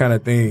question, but kind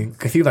of thing.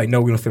 Because he was like, no,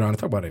 we don't sit around and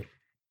talk about it.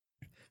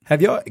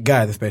 Have y'all,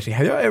 guys especially,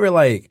 have y'all ever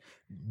like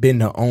been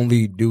the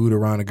only dude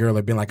around a girl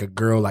or been like a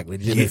girl, like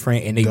legitimate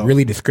friend, and they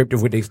really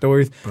descriptive with their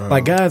stories? Bro.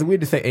 Like, guys, we'd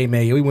just say, hey,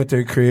 man, we went to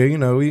the crib, you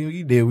know,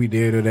 we did,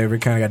 whatever,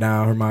 kind of got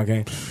down on her mom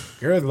game.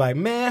 Girls like,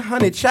 man,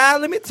 honey,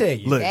 child, let me tell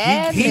you. Look,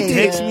 That he nigga.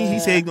 texted me. He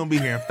said he's gonna be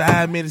here in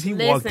 5 minutes. He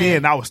walked Listen. in.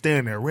 And I was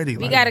standing there ready.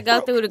 We like, got to go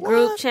bro, through the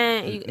group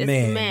chat.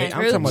 Man, I'm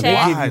group talking about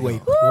chat. they give you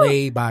a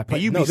play by play.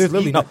 you No, be- there's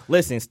literally No,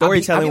 listen,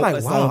 storytelling I be like,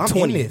 was wow, on I'm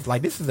 20. in this.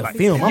 Like, this is a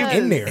film. I'm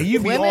in there. And you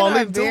be Women all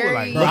are into it. very-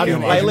 Like, Bro, I be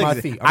looking like, like, in my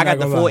look, seat. I'm I got not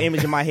the gonna full lie.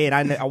 image in my head.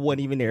 I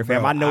wasn't even there,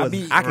 fam. Bro, I know I it's,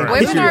 be- I can Right.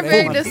 picture Women are it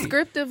very full.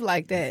 descriptive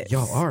like that.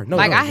 Y'all are. No,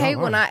 Like, no, I hate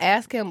y'all when are. I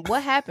ask him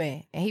what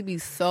happened, and he be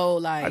so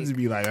like, I just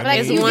be like,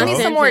 like, It's you one give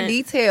me some more sentence.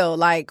 detail.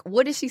 Like,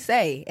 what did she say,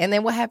 and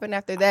then what happened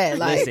after that?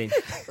 Like, Listen,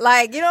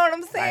 like you know what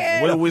I'm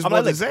saying? What are we I'm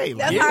supposed like, to say?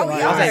 That's Like, how we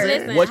like, are. I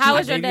Listen, What how you-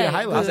 was your I gave you day? the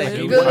highlights. I said,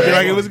 Good. Good. I feel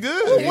like it was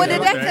good. What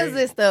did that Okay.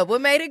 consist of?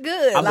 What made it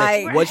good? I'm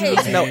like, Like, what you need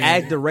to know, Right.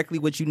 ask directly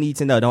what you need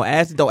to know. Don't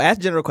ask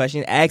general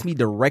questions. Ask me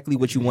directly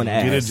what you want to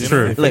Get a ask.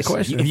 general Listen,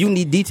 question. if you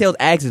need details,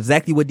 ask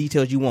exactly what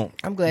details you want.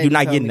 I'm glad you're you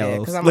not told getting me that, those.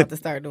 because I'm Look, about to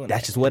start doing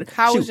that's that. just what.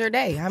 How was shoot. your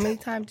day? How many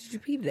times did you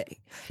pee today?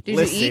 Did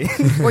Listen. you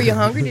eat? Were you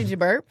hungry? Did you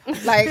burp?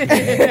 Like,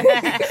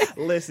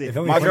 Listen, It's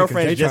only my funny 'cause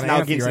girlfriend Jay is just tryna now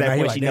answer getting you to right that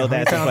now. point. He She like, knows damn,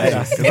 that's how the many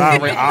times question. did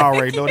I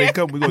already know they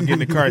come. We gonna get in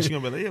the car. She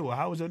gonna be like, yeah, well,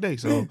 how was your day?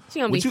 So She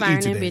gonna what be you firing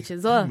eat them today?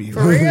 bitches up.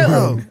 for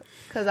real?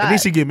 Because And then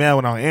she get mad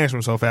when I don't answer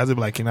him so fast. They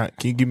be like, can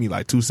you give me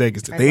like 2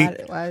 seconds to think?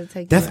 why did it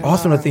take That's you that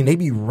also the long? thing. They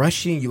be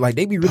rushing you. Like,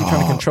 they be really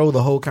trying to control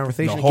the whole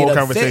conversation. The and whole get upset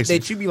conversation.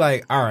 that you be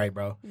like, all right,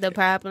 bro. The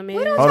problem is,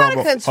 We don't Hold try on, to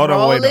but- control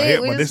hold on, wait, no, it.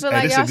 here, We but just this, feel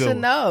like this y'all a good should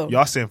one. know.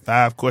 Y'all send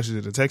 5 questions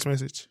in a text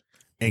message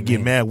and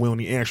get mad when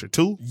we answer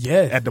 2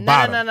 Yes. at the No,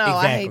 bottom. no,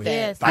 I hate Exactly. that.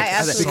 Yes. I Like,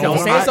 absolutely don't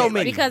hate say that. so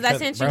many. because I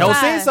sent you Don't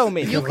five. send so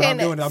many. You What I'm can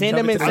doing, I'm Send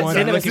them in jumping to the one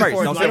send them in I'm looking first.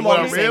 for. Don't I'm send them like, all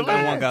well, in the same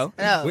really? one go.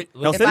 No. Wait,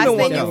 Don't If send I them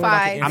one send you go.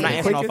 5, I'm not Is it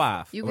answering all quicker?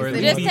 5. You Or can at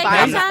send Just me take least your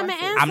 5. time and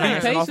answer. I'm not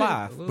answering all Patient.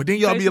 5. But then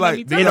y'all be like,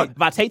 You know,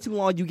 if I take too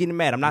long, you getting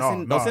mad. I'm not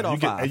sending. Don't send all you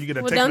get, 5. you get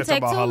a Well, text don't message take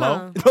about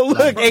too hello. long.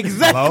 Look,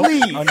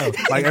 exactly. Oh, no.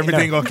 Like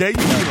everything okay? You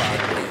be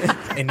like,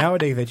 And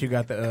nowadays that you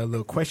got the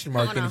little question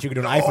mark thing that you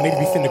can do on the iPhone, they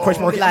be sending the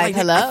question mark. Like, I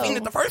hello? seen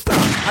it the first time.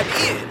 I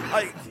did.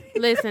 Like,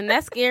 Listen,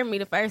 that scared me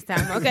the first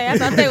time. Okay, I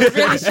thought they was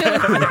really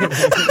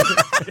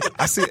shooting.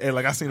 I see,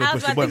 like I seen her I push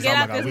was the about to button. So get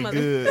I'm out like, are this we mother-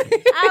 good?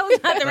 I was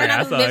about to run Yeah, out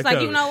I this saw bitch it like,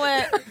 coming. you know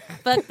what?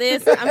 Fuck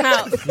this, I'm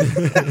out.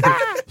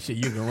 shit,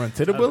 you can run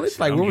to the bullets.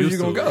 Like, I'm where were you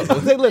used gonna to go?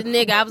 it. Look,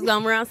 Nigga, I was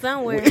going around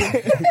somewhere.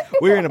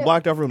 we're in a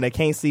blocked off room. They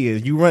can't see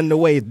us. You running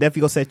away, it's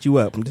definitely gonna set you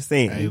up. I'm just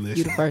saying. Hey, You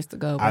listen, the first to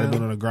go, I'd have been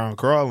bro. on the ground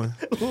crawling.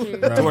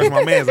 Towards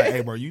my man's like,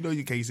 hey, bro, you know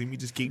you can't see me.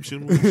 Just keep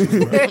shooting. Bro. I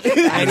ain't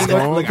Just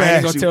gonna, going look, I ain't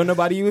past gonna you. tell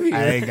nobody you was here.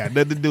 I ain't got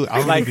nothing to do. I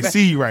don't Like, even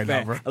see you right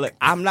now, bro. Look,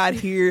 I'm not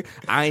here.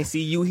 I ain't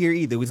see you here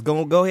either. We's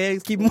gonna go ahead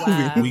and keep moving.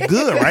 Wow. We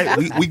good, right?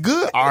 We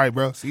good. All right,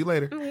 bro. See you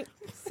later.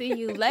 See See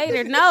you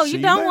later. No, See you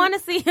you don't later. want to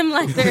see him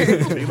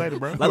later. See you later,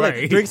 bro. Like,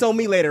 look, drinks on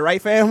me later,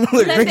 right, fam? Look,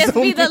 Let drinks this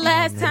on be me. the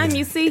last time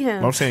you see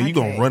him. I'm saying you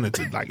gonna run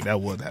into like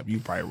that would happen. You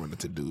probably run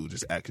into dude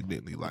just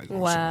accidentally like.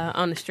 Wow,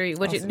 on the street.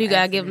 What you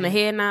gotta give him a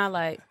head now?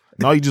 Like,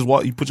 No, you just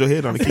walk. You put your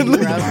head on the key. got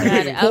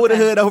it. Pull the Okay.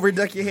 hood over,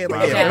 duck your head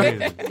like Got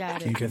that. it.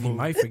 Got it. Because he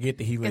might forget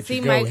that he let 'Cause you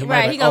he go. might, He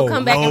right? like, He gonna oh,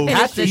 come back and no,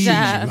 finish the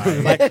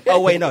job. Like, oh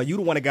wait, no, you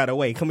the one that got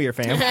away. Come here,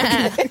 fam.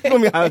 Let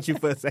me holler at you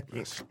for a second.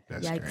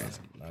 That's Yikes. crazy.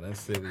 No, that's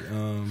silly.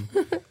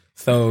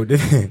 So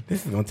this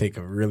is gonna take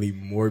a really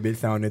morbid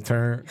sounding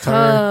turn.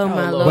 Oh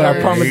my Lord. lord! But I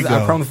There promise, you I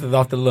go. promise it's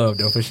off the love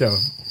though, for sure.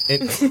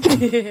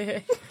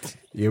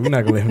 Yeah, we're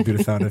not gonna let him do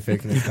the sound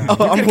effects next time.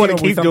 Oh, You I'm could've gonna came up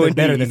with keep something doing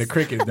better these. than the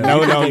crickets. Though. No, You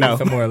could've no, came no. with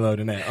some more love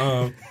than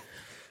that.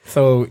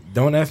 So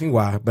don't ask me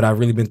why, but I've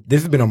really been.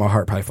 This has been on my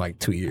heart probably for like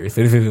 2 years.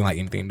 So this isn't like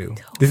anything new.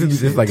 This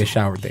is like a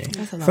shower thing.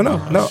 So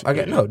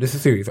no. This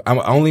is serious. I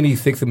only need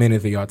 6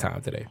 minutes of your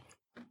time today.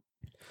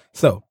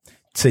 So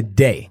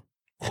today,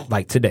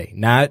 like today,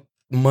 not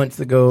months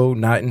ago,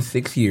 not in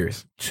 6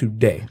 years.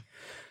 Today,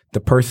 the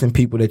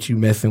people that you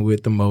messing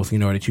with the most, you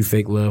know, that you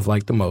fake love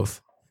like the most.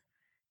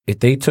 If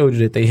they told you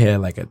that they had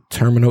like a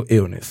terminal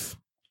illness,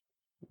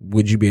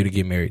 would you be able to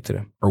get married to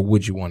them, or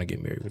would you want to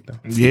get married with them?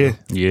 Yeah,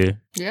 Yeah.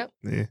 Yep.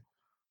 yeah.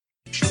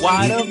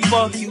 Why the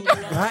fuck you?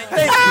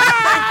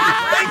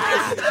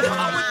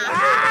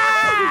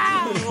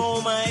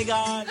 Oh my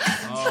god.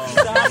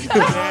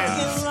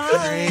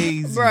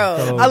 Crazy. Bro.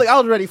 So- I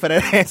was ready for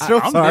that answer.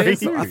 I'm sorry.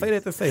 So I say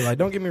that to say, like,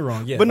 don't get me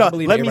wrong. Yeah, But no, I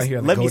believe let me everybody here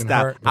has a golden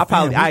stop. heart, I but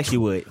probably fam, I actually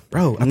would.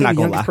 bro, I I'm think not the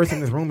gonna youngest lie. person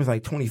in this room is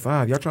like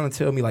 25. Y'all trying to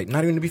tell me, like,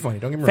 not even to be funny.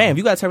 Don't get me wrong. Fam,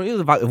 you gotta tell me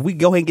if we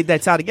go ahead and get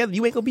that child together,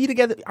 you ain't gonna be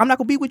together. I'm not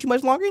gonna be with you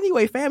much longer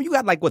anyway, fam. You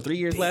got like what 3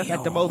 years left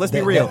at the most. Let's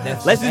be real.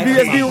 Let's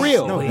be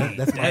real. No,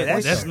 that's my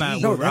point. That's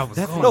not No, where I was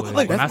that's going. No, with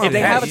look, it. When I if say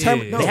they that, have a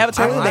term, yeah. they have a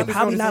term, I they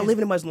probably not understand.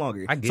 living it much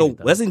longer. I get So it,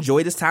 though. let's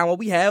enjoy this time what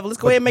we have. Let's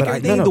go ahead and make But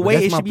everything no, the way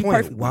that's it my should be point.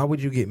 perfect. Why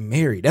would you get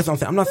married? That's what I'm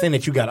saying. I'm not saying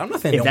that you got. I'm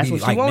not saying If don't that's be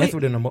what she like wanted- mess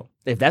with it no more.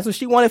 If that's what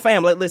she wanted,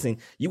 fam, listen,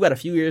 you got a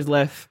few years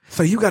left.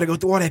 So you got to go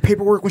through all that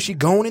paperwork when she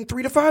gone in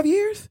 3 to 5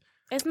 years.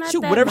 It's not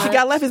Shoot, that whatever much. she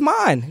got left is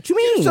mine. What you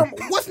mean?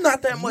 What's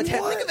not that much?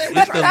 Look at that.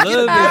 It's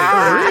the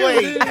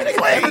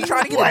love. Wait,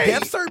 trying to get a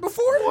death cert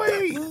before?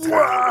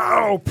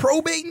 Wow,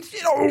 probate and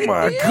shit. Oh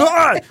my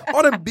god,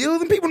 all the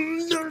bills and people.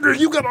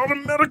 You got all the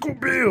medical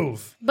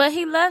bills. But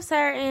he loves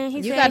her, and he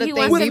You said gotta he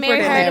think wants to deeper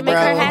marry than her to that, make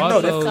her bro. happy.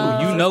 Also,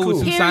 so, you know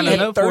what you signing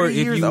period. up for if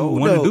you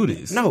want to do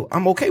this. No,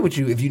 I'm okay with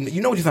you if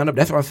you know what you signed up.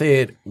 That's why I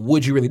said,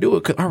 would you really do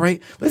it? 'Cause, all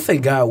right, let's say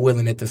God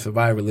willing that the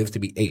survivor lives to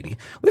be 80.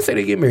 Let's say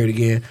they get married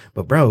again,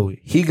 but bro,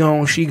 he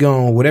gone, she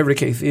gone, whatever the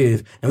case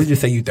is, and let's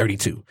just say you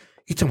 32.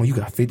 You tell me you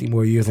got 50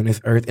 more years on this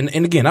earth, and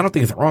again, I don't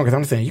think it's wrong because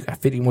I'm saying you got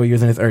 50 more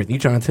years on this earth. You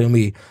trying to tell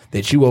me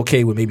that you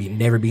okay with maybe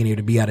never being able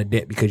to be out of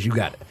debt because you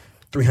got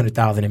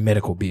 300,000 in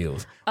medical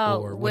bills. Oh,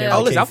 or well- whatever Oh,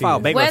 the listen, I case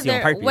filed is. bankruptcy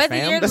on purpose, Whether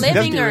fam. you're Let's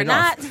living get or it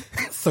off.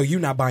 not, So you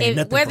not buying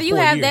nothing. whether for you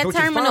 4 have years, that which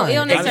is terminal fine.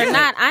 illness I or get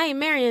not, I ain't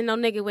marrying no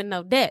nigga with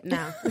no debt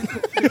now.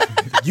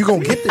 You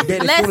gonna get the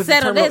debt as Let's soon as the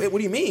settle terminal. this, What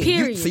do you mean?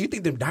 period. So you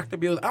think the doctor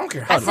bills? I don't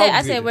care how. I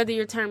how said good- whether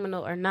you're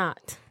terminal or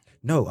not.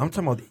 No, I'm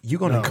talking about you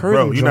gonna No, encourage.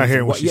 bro, them you're not joints hearing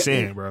and what she's yeah,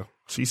 saying, bro.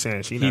 She's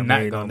saying she He not not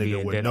married on gonna be nigga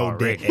in with debt no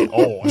already. debt at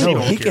all. She No,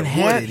 don't he care can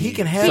what have. it He is.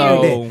 can have So-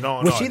 no debt. No,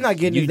 What no, she's not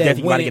getting You is that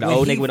definitely when want to get an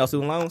old he- nigga with no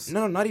student loans?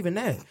 No, not even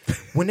that.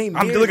 When they I'm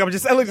married,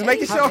 just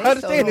making sure I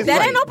understand this. That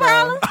right. ain't no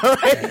problem.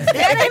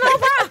 That ain't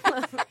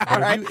no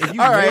problem. if you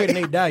married and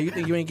they die, you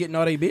think you ain't getting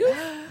all their bills?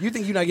 You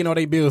think you're not getting all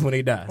their bills when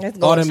they die? Let's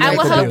All go them straight I would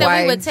medical to hope the bills.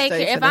 that we would wife, take straight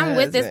care. to If the I'm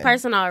with this husband.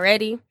 person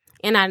already,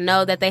 and I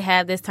know that they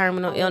have this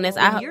terminal illness,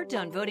 I You're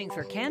done voting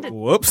for candidate.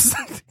 Whoops.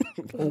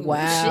 Wow.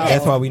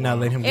 That's why we not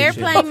letting him get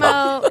shit. airplane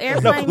mode. No,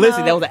 Airplane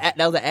listen, mode. that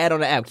was an ad on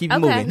the app. Keep it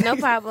Okay, moving. no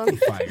problem.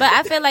 But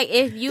I feel like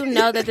if you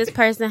know that this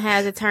person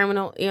has a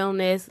terminal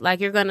illness, like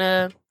you're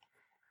gonna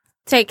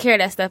take care of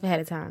that stuff ahead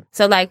of time.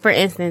 So, like for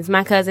instance,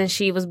 my cousin,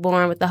 she was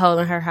born with a hole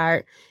in her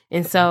heart,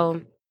 and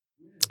so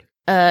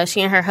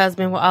she and her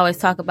husband will always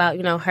talk about,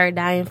 you know, her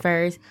dying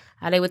first,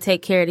 how they would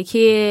take care of the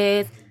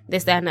kids,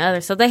 this, that, and the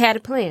other. So they had a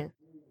plan.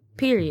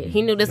 Period.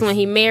 He knew this when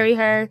he married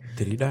her.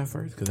 Did he die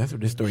first? Because that's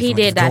what this story. He sounds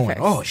did like die it's first.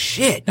 going. Oh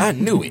shit! I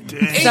knew it.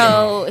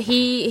 So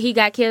he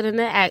got killed in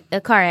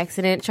a car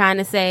accident trying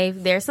to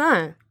save their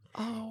son.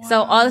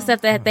 So all the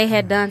stuff that they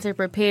had done to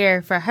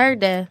prepare for her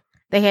death,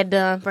 they had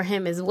done for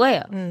him as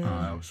well.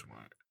 That was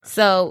smart.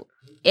 So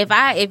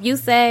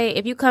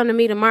if you come to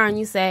me tomorrow and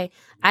you say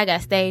I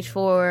got stage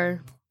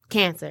 4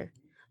 cancer,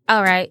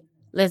 all right,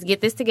 let's get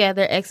this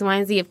together, X, Y,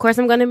 and Z. Of course,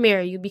 I'm going to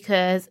marry you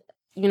because,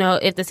 you know,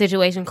 if the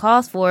situation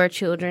calls for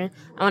children,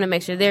 I want to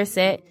make sure they're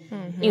set.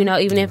 You know,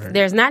 even if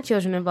there's not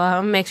children involved,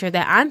 I'm going to make sure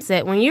that I'm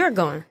set when you're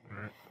going.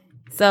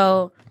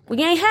 So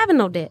we ain't having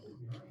no debt.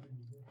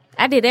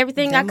 I did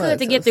everything I could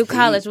to get through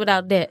college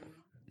without debt,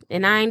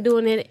 and I ain't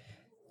doing it.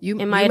 You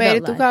in my made adult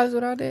it through life. college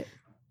without that?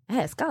 I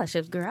had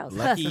scholarships, girl. I was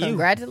Lucky hustling. you.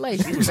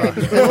 Congratulations,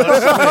 baby.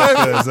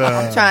 Because,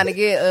 I'm trying to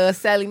get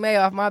Sally Mae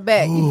off my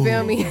back. You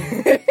feel me?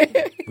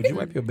 Would you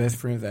wipe your best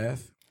friend's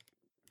ass?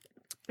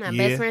 My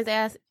Yeah. best friend's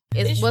ass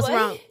is what's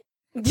wrong.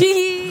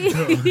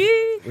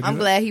 I'm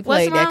glad he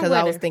What's played that wrong because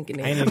I with was her?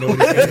 thinking I it. ain't even know what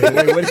he said.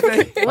 Wait, what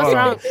did he say? What's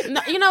wrong?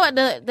 No, you know what?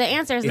 The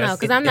answer is no,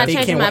 because I'm not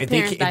changing my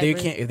parents'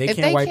 diapers. If they If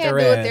can't they wipe can't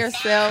their do it ass.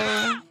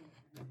 themselves,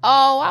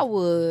 oh, I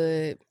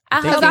would.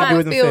 I They hope Because I can't do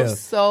would it feel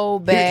themselves. so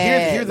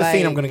bad. Here's the like,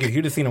 scene I'm gonna give.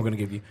 Here's the scene I'm gonna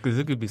give you. Because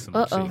it could be some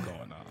shit going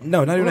on.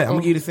 No, not even that. I'm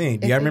gonna give you the scene.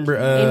 Do y'all remember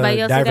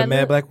Anybody else see Diver that Mad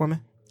look? Black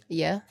Woman?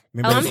 Yeah.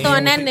 Remember I'm the throwing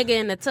scene? that nigga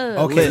in the tub.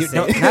 Okay, Listen.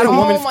 not a Oh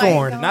woman my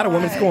scorned, not a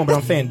woman God. scorned, but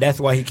I'm saying that's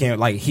why he can't,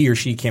 like, he or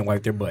she can't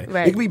wipe their butt.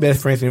 Right. It could be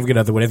best friends, significant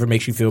other, whatever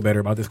makes you feel better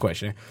about this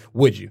question.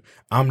 Would you?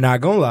 I'm not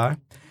gonna lie.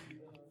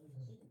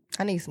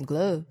 I need some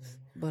gloves.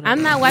 But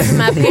I'm not wiping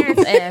my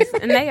parents' ass,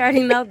 and they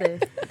already know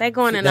this. They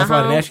going in That's a why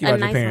I home. didn't ask you a about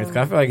your nice parents. home.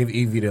 'Cause I feel like it's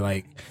easy to,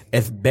 like,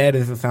 as bad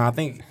as it sounds, I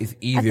think it's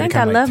easier I think to I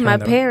kind of love my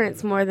turn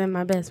parents more than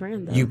my best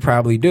friend. Though. You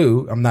probably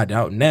do. I'm not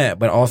doubting that,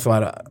 but also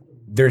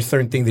there's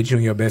certain things that you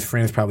and your best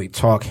friends probably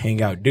talk,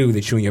 hang out, do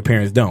that you and your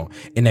parents don't,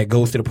 and that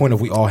goes to the point of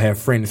we all have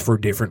friends for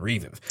different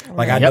reasons.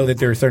 Like I know that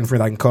there are certain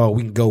friends I can call.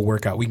 We can go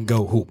work out. We can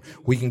go hoop.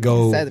 We can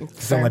go Certain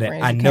some of that.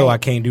 friends I you know can't. I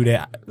can't do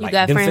that. You Like,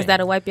 got them friends sa-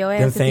 that'll wipe your ass.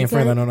 Them if same you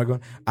friends I could? know not going.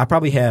 I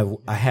probably have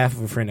a half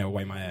of a friend that will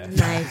wipe my ass.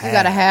 Nice. you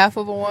got a half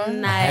of a one.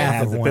 Nice.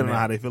 Half of one. Depending on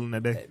how that- they feeling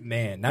that day.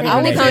 Man, not I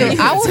even would that. use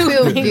I would two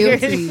feel fingers.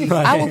 guilty.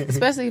 I would,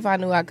 especially if I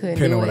knew I couldn't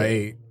Depending do on what I it.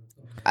 ate.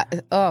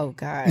 Oh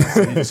God,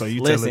 So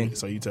you Listen.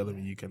 telling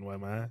me you can wipe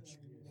my ass?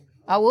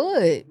 I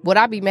would. Would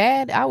I be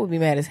mad? I would be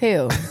mad as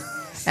hell.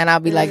 And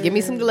I'll be like, give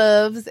me some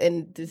gloves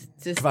and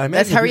just I imagine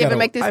let's if you hurry up gotta- and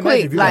make this I imagine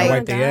quick. If you gotta Like,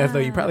 wipe their ass though,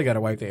 you God. probably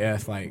gotta wipe their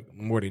ass like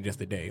more than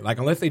just a day. Like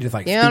unless they just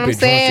like You know what I'm stupid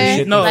drunk saying? and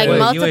shit. No, Like but you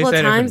multiple ain't said it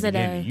from times the a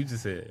day. beginning. You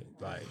just said,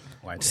 like,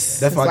 wipe That's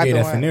Just why I wipe gave it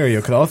that once. scenario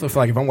because I also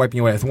feel like if I'm wiping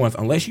your ass once,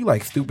 unless you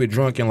like stupid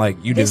drunk and like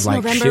you just This like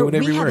November, shit with we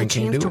everywhere have a and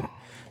can't do chance it,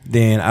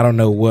 then I don't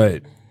know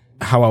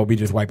how I would be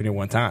just wiping it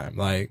one time.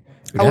 Like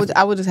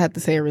I would just have to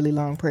say a really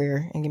long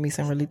prayer and give me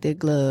some really thick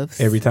gloves.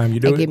 every time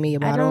you do and it. give me a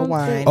bottle of don't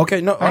wine. think-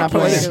 Okay, no, I'm I'll play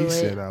playing. this. Do She it.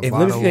 said a If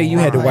bottle let's say of you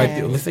had to wine.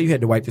 wipe, let's say you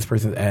had to wipe this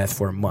person's ass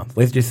for a month.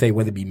 Let's just say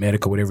whether it be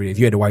medical, whatever it is,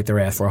 you had to wipe their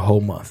ass for a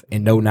whole month.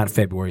 And no, not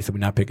February, so we're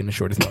not picking the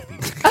shortest month.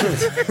 That's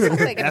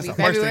the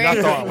First thing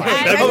I thought, like,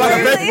 I that look like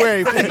a agree.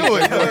 February thing. Do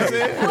it, you know what I'm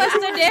saying? What's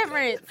the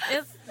difference?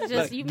 It's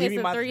just you give me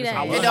missing my- 3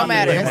 I days. was- It don't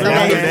matter. It's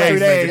Yeah, only 3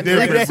 days. It's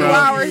like Different, 2 bro.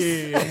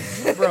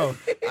 hours. Bro,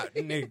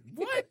 nigga,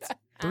 what?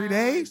 3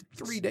 days?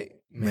 3 days.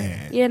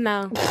 Man. You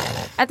know,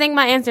 I think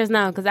my answer is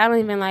no because I don't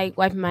even like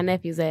wiping my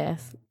nephew's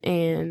ass.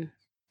 And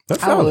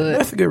That's I solid. would.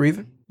 That's a good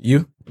reason.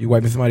 You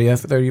wiping somebody's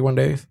ass for 31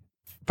 days?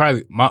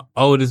 Probably my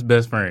oldest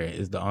best friend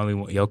is the only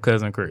one. Your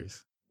cousin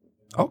Chris.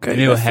 Okay,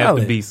 And it would that's have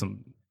solid. to be some.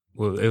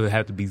 Well, it would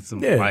have to be some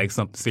Yeah. like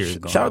something serious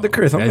going Shout out on. to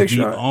Chris. I'm That's make the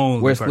sure-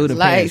 only We're person. excluding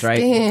Light parents, right?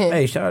 skin.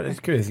 Hey, shout out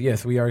to Chris.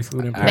 Yes, we are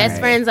excluding best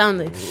friends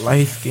only.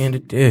 Light skinned to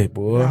dead,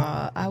 boy.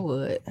 I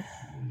would.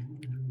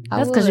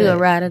 That's because you a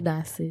ride or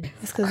die, sis.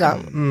 It's because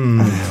I'm.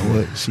 Man,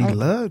 what? She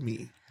loved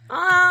me.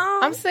 Oh,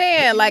 I'm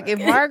saying, like, if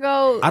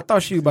Margot. I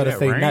thought she was about to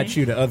say, rain? not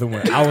you, the other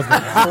one. I was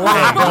going to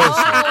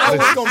I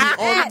was going to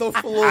be on the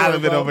floor. I'd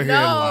have been over here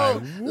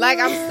No, like, like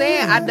I'm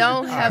saying, I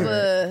don't have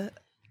a.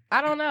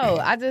 I don't know.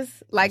 I just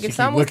like She if keep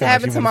something was to looking like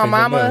happen she to my wanna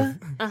say mama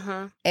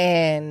uh-huh.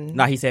 and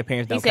No, he said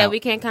parents He don't said count. we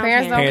can't count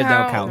Parents don't Parents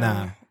don't count. count.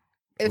 Nah.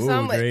 if Ooh,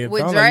 someone Dre, it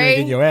with sounds like you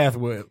getting Dre, your ass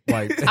whipped.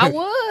 Like, I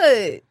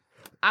would.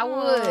 I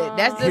would.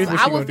 That's Here's just. what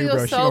I she would gonna do, feel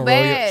bro. She so gonna roll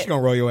bad. she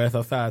gonna roll your ass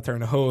outside, turn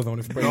the hose on,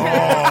 and spray. Oh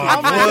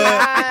my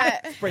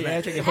god. Spray your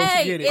ass, check your hose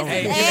Hey, to get it. is Oh,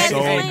 his yeah. ass so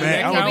clean? mad.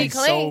 It I'm can gonna be be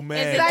so clean. Is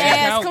mad. his Like,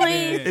 ass count, clean?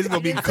 man. it's gonna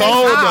be Just cold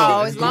say, though.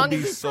 oh, It's as gonna long be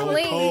as it's so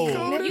clean.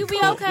 cold. You be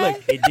okay?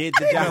 Look, it did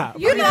the job.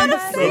 You know what I'm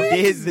It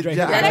saying? did the Drake,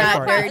 job. that They're not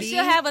part. dirty.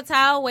 She'll have a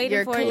towel waiting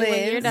You're for you when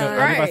you're cleansed. done. I'm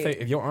about to Right. say,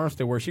 if your arm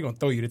still works, she gonna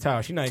throw you the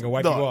towel. She not even gonna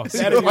wipe No. you off. She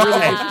That'll be gonna-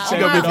 really- she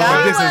gonna be Oh from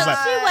my a distance.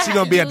 God. Like, she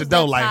gonna be at the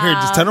door. Like, here,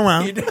 just turn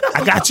around.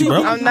 I got you,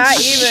 bro. I'm not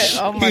even.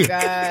 Oh my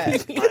god.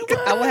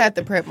 I would have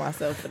to prep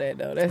myself for that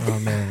though. That's Oh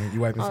man, you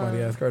wiping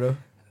somebody's ass, Cardo?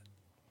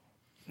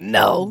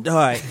 no.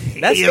 Dog,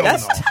 that's Hell no.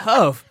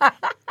 tough.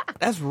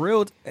 That's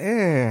real.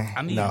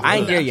 I mean, I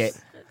ain't there yet.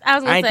 I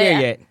was I gonna ain't say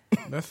there yet.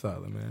 That's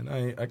solid, man.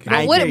 I can't. I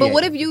ain't What, there but yet.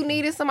 what if you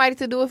needed somebody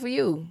to do it for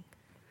you?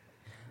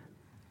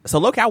 So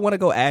look, I want to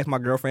go ask my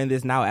girlfriend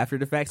this now after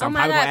the fact. So Oh I'm my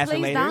probably God, gonna ask her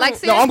please later. don't.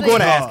 Like No, I'm seriously, going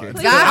to ask her.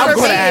 God I'm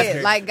going to ask forbid,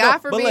 her. like God No,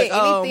 but forbid,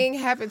 look, anything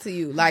happened to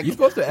you. Like You're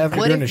supposed to ask her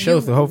what during the if show,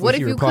 you- so hopefully what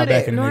she if you reply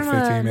back in the next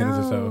Norma, 15 minutes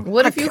or so.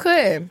 what if you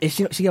could? If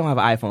she don't have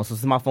an iPhone, so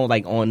since my phone's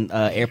like on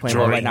airplane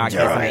mode right now, I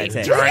can't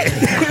send her a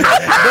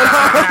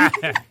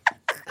text.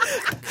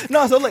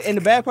 No, so look, and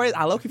the bad part is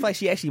I low-key feel like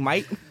she actually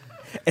might.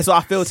 And so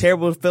I feel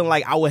terrible feeling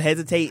like I would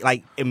hesitate,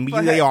 like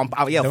immediately. Yo, Don't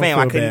fam,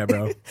 I feel couldn't. bad,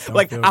 bro. Don't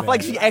Like feel I feel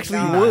like bad. she actually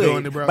doing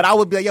would, it, bro. but I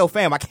would be like, yo,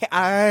 fam, I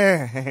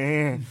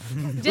can't.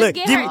 Just Look,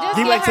 get give her, me just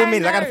give me get like 10 her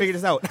minutes. I gotta nurse. figure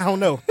this out. I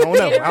don't know. I don't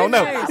know. I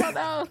don't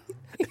know.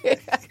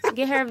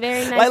 Get her a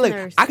very nice Like, look,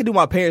 nurse. I could do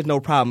my parents no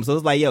problem. So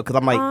it's like, yo, because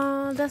I'm like,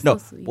 Oh, that's no,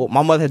 so sweet. well,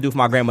 my mother had to do for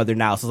my grandmother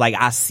now. So it's like,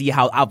 I see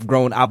how I've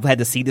grown. I've had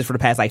to see this for the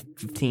past like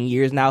 15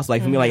 years now. So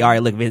like, for me, like, all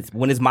right, look,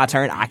 when it's my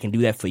turn, I can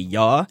do that for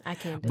y'all. I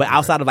can't do But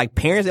outside of like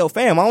parents, yo,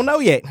 fam, I don't know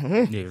yet.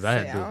 Yeah, 'cause I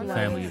had to do it with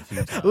family a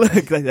few times.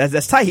 Look, like,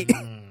 that's tight.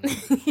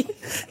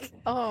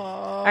 Oh,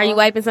 Are you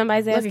wiping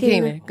somebody's ass, Look at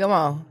Keenan? Keenan. Come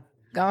on.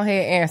 Go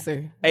ahead,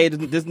 answer. Hey,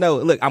 just know.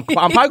 Look, I'm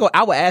probably going.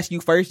 I would ask you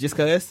first, just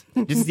to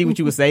see what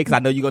you would say, because I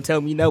know you're gonna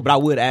tell me no, but I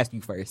would ask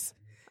you first.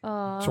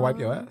 To wipe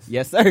your ass?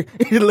 Yes, sir.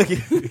 Look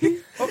at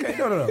Okay,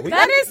 no.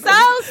 That is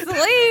so sweet.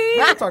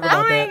 We can talk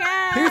about Oh my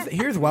that.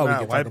 Here's why we Not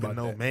can talk wiping about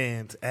no that.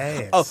 man's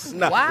ass. Oh,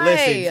 no, Why?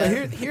 listen.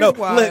 So here's No,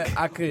 why look.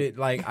 I could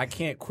I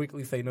can't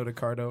quickly say no to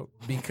Cardo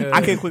because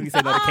I can't quickly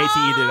say no to KT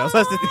either, though. So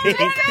that's the thing.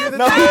 Here's the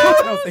No, thing.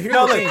 No, so here's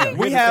No, the look, thing, though. we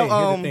Here's the have, thing.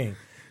 Here's the thing.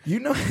 You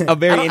know, a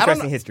very I don't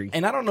interesting know- history.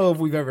 and I don't know if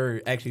we've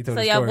ever actually told.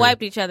 So the y'all story.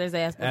 wiped each other's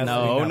ass. before.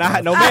 Absolutely No,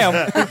 ma'am. No,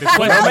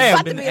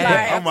 ma'am. Been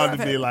asked. I'm about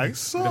to be like,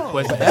 so.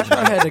 Question. After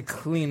I had to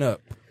clean up,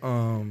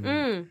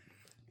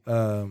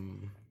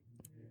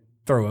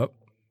 throw up.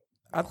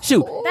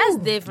 Shoot. That's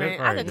different.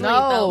 I could clean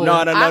No.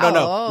 those.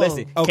 No. Oh.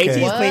 Listen,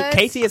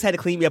 Okay. KT has had to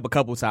clean me up a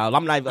couple times.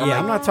 I'm not. Yeah,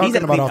 I'm not he's talking had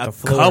to about clean off me the a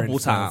floor. couple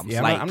and stuff. times.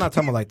 Yeah, like, I'm not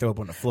talking about like throw up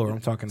on the floor.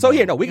 I'm talking. so about,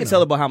 here, no, we can you tell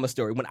know. the Bahamas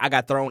story when I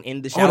got thrown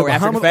in the Oh, shower the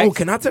after the Bahamas? fact. Oh,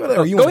 can I tell it?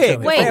 Or you Go want to ahead.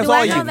 tell it? Wait, That's do I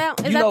all know you. that?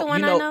 Is You that know, the one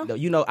you I know, know?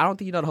 You know, I don't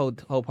think you know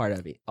the whole part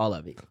of it, all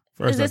of it.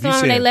 First Is this off, you the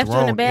one they said left you in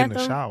the thrown bathroom?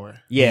 the shower.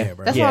 Yeah,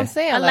 bro. That's yeah. what I'm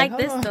saying. I like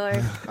hold this on.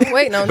 story. I'm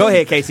waiting on Go this.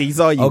 ahead, Casey. It's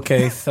all you.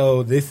 Okay,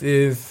 so this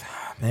is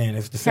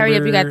it's December. Hurry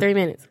up, you got 3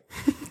 minutes.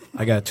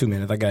 I got 2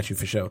 minutes. I got you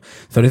for sure.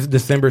 So this is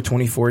December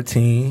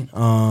 2014.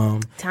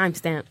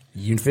 Timestamp.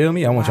 You feel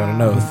me? I want y'all to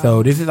know.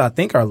 So this is, I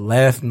think, our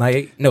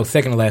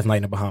second to last night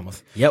in the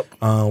Bahamas. Yep.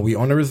 We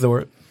on the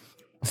resort.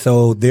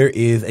 So there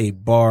is a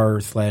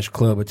bar /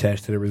 club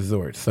attached to the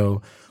resort.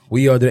 So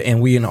we are there,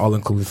 and we in all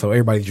inclusive. So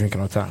everybody's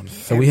drinking on time.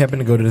 So we happen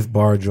to go to this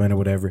bar, joint or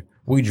whatever.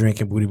 We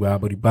drinking booty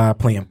bye,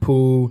 playing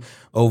pool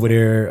over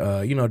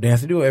there.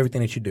 Dancing, do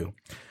everything that you do.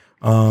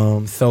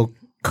 So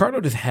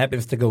Cardo just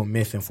happens to go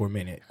missing for a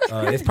minute.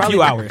 It's probably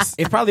Few hours.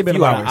 It's probably been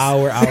Few about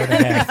hours. an hour and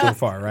a half so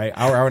far, right?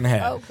 Hour and a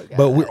half. Oh, my God.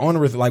 But we're on the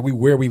resort, like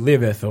where we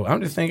live at. So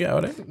I'm just thinking,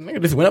 that nigga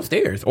just went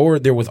upstairs. Or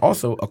there was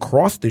also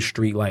across the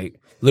street, like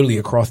literally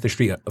across the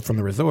street from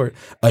the resort,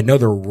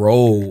 another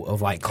row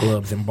of like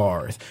clubs and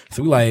bars.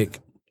 So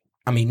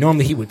we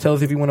normally he would tell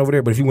us if he went over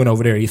there, but if he went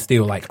over there, he's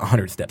still like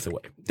 100 steps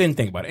away. Didn't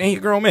think about it. Ain't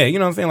your girl man, you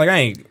know what I'm saying? Like I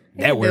ain't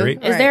that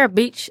worried. Is there a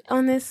beach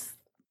on this?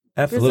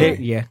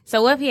 Absolutely. Yeah.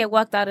 So what if he had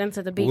walked out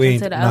into the beach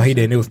into the No, ocean? he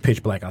didn't. It was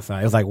pitch black outside.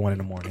 It was like 1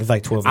 a.m. It's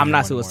like 12. I'm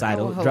not in the morning.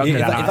 suicidal. Oh, Drunk yeah, or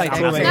it's not, like I'm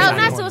 12 not a.m. No,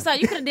 suicidal. not suicide.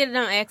 You could have did it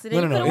on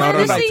accident. No. You could have went It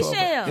was to like the 12.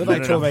 seashell. It was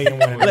like 12 a.m.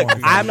 1 a.m.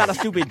 Look, I am not a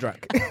stupid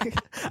drunk.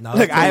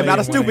 Look, I am not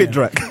a stupid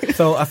drunk.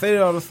 So I say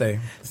it all to say.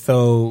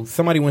 So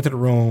somebody went to the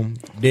room,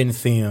 didn't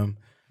see him.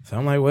 So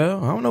I'm like,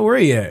 well, I don't know where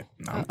he at.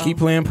 I'm keep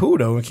playing pool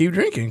though and keep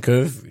drinking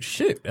because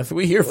shit, that's what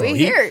we here for. We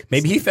here.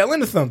 Maybe he fell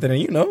into something and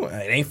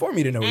it ain't for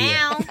me to know where he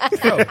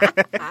at. Ow.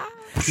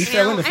 So, he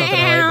fell into something,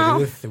 all right,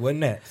 but it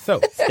wasn't that. So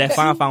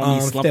Stefan found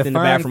me slumped in the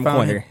bathroom found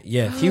corner. him-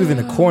 Yes, he was in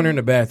the corner in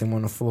the bathroom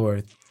on the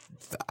floor.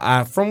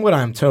 From what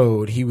I'm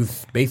told, he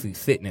was basically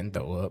sitting and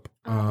throw up.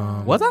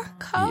 Was I?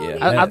 Yeah,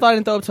 I thought I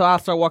didn't throw up till I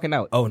started walking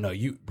out. Oh no,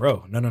 you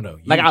bro, no. You,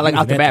 Like you out was the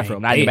in that bathroom,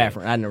 thing not in the dead.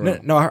 bathroom, not in the room.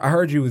 No, I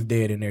heard you was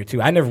dead in there too.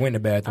 I never went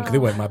in the bathroom because it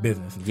wasn't my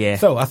business. Yeah.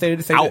 So I said it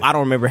to say I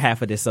don't remember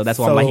half of this, so that's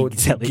why I'm so like,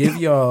 tell to it. give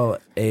y'all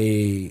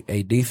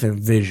a decent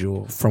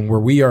visual from where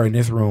we are in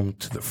this room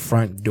to the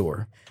front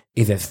door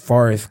is as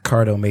far as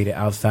Cardo made it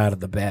outside of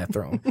the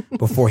bathroom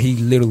before he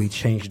literally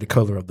changed the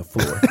color of the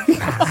floor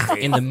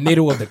in the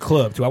middle of the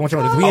club too. I want you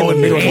to know this. We in the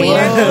middle of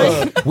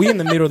the club. We in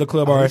the middle of the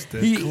club.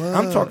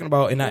 I'm talking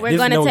about, and We're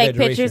going to take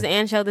pictures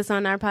and show this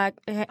on our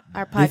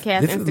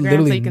podcast This is Instagram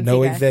literally so you can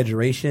no see guys.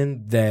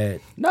 exaggeration that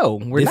No,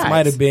 we're this not.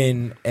 might have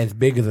been as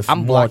big as a I'm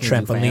small blocking you,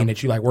 fam. trampoline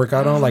that you like work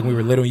out on. Like when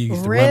we were little, you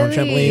used to run on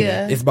Really?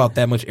 trampoline. It's about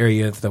that much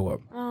area and throw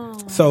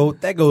up. So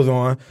that goes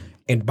on,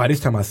 and by this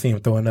time I see him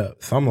throwing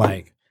up. So I'm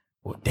like,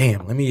 well,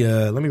 damn, let me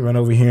run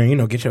over here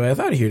and get your ass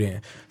out of here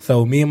then.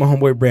 So me and my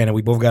homeboy Brandon,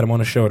 we both got him on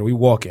the shoulder. We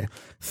walking.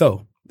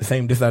 So the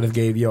same diss I just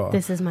gave y'all.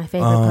 This is my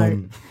favorite part.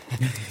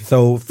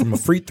 So from a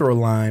free throw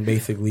line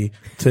basically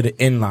to the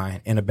end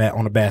line on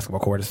the basketball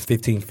court, it's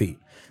 15 feet.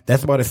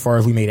 That's about as far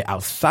as we made it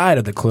outside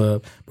of the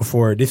club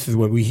before this is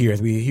what we hear.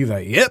 He was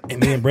like, yep. And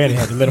me and Brandon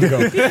had to let him go.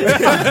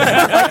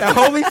 The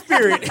Holy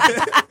Spirit.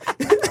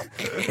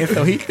 And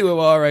so he threw it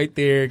all right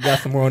there, got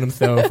some more on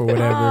himself or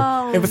whatever.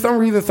 And for some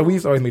reason, so we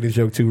used to always make this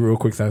joke too, real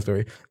quick side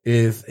story,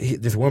 is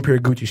this one pair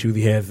of Gucci shoes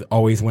he has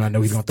always when I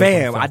know he's going to throw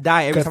Bam, I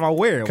die every time I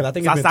wear them. Because I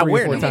think So it's been stopped 3 or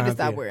wearing 4 them. times. You need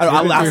to stop wearing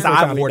Yeah. them. I Three or four I've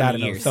times worn he them died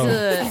in years. So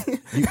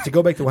Good. to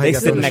go back to why They he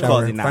got sit thrown in in the that shower,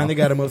 closet now. finally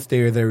got him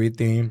upstairs,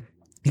 everything.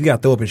 He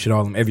got throw up and shit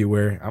all him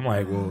everywhere. I'm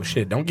like, well,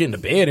 shit, don't get in the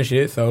bed and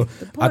shit. So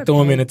I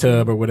threw him in the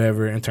tub or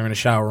whatever and turned the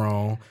shower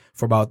on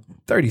for about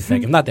 30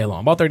 seconds. Not that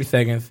long, about 30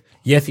 seconds.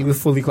 Yes, he was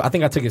fully clothed. I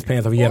think I took his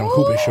pants off. He had on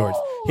hooping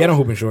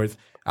shorts.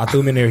 I threw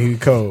him in there. He was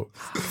cold.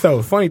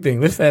 So funny thing,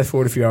 let's fast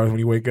forward a few hours when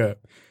he wake up.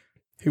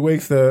 He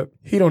wakes up.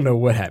 He don't know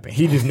what happened.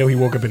 He just knew he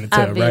woke up in the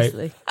tub,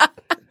 Obviously. right?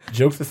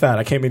 Jokes aside,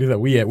 I can't make this up.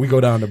 We go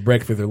down to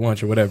breakfast or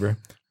lunch or whatever.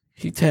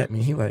 He tapped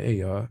me. He like, hey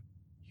y'all.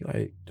 He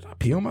like, did I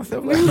pee on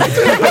myself last night?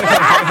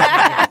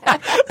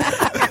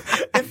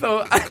 And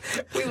so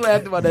we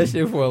laughed about that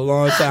shit for a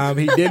long time.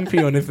 He didn't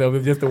pee on himself. It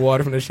was just the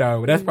water from the shower.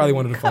 But that's probably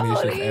one of the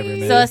funniest shits ever,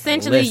 man. So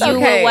essentially, you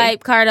Okay. would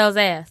wipe Cardo's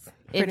ass.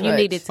 if Pretty you much.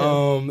 needed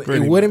to. It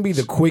Pretty wouldn't be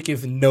the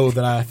quickest no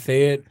that I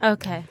said.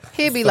 Okay.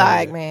 He'd be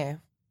like,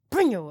 man,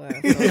 bring your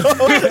ass. if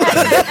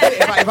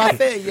I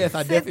said yes,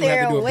 I Sit definitely there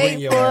have to do and a bring wait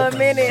your for ass a on.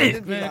 minute.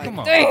 and be Man, like, come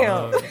on.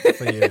 Damn. So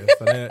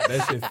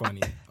that shit's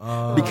funny.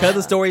 Because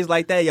of stories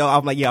like that, yo,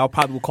 I'm like, yeah, I'll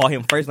probably call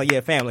him first. Like,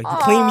 yeah, fam, like, you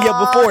clean me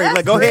up before.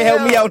 Like, go ahead,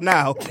 help me out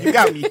now. You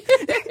got me.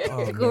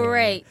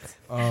 Great.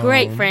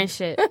 Great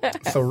friendship.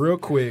 So real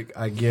quick,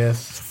 I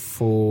guess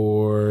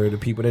for the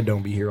people that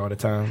don't be here all the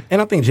time, and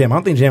I don't think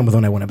Jam was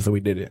on that one episode we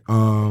did it.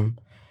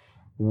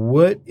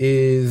 What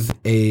is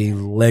a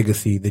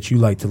legacy that you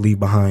like to leave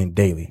behind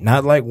daily?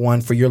 Not like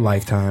one for your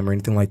lifetime or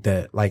anything like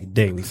that, like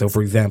daily. So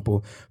for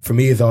example, for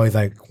me, it's always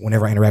like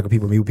whenever I interact with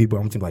people, meet with people,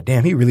 I'm thinking like,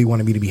 damn, he really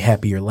wanted me to be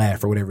happy or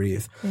laugh or whatever it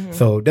is.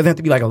 So it doesn't have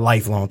to be like a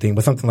lifelong thing,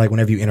 but something like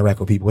whenever you interact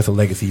with people, what's a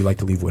legacy you like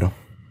to leave with them?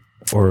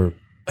 Or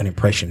an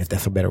impression, if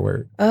that's a better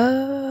word.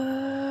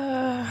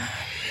 I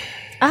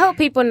hope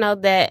people know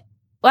that.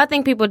 Well, I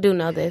think people do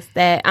know this,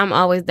 that I'm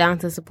always down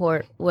to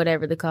support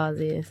whatever the cause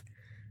is.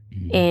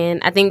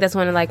 And I think that's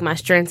one of like my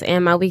strengths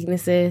and my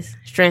weaknesses.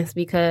 Strengths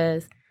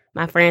because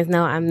my friends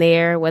know I'm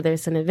there, whether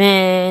it's an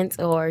event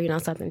or, you know,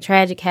 something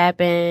tragic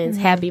happens,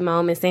 happy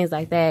moments, things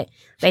like that.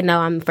 They know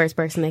I'm the first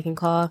person they can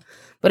call.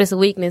 But it's a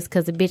weakness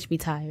because the bitch be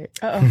tired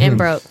and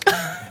broke.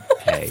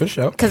 For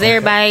sure. Because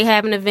everybody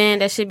have an event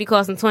that should be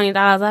costing $20.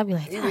 I'd be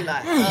like,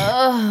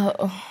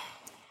 Oh.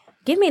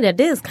 give me the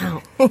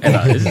discount. And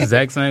it's the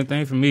exact same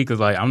thing for me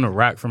because like I'm the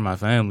rock for my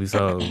family,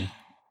 so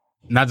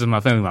not just my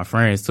family, my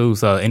friends too.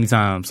 So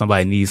anytime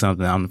somebody needs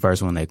something, I'm the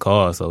first one they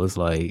call. So it's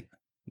like,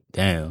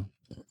 damn,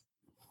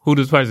 who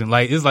this person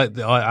like? It's like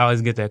I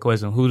always get that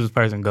question: who does this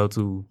person go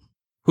to?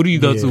 Who do you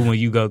go to when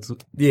you go to?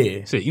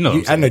 Yeah. Shit, you know.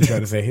 What I I'm know saying. you're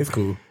trying to say. It's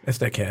cool. That's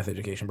that cast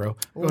education, bro.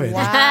 Go ahead.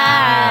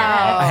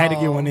 Wow. I had to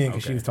get one in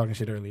because she was talking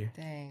shit earlier.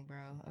 Dang, bro.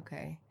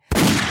 Okay.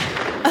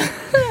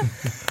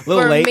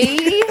 Little For late.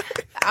 me,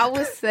 I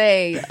would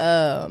say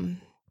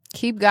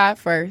keep God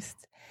first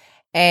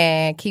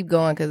and keep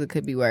going because it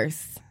could be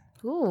worse.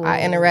 Ooh.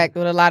 I interact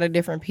with a lot of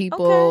different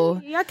people.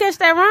 Okay. Y'all catch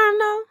that rhyme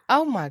though?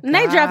 Oh my god,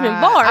 They dropping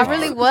bars. I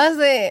really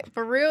wasn't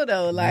for real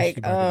though. She Like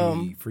about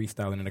to be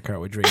freestyling in the car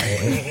with Drake.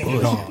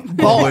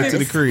 Bars to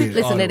the crib.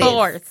 Listen to this.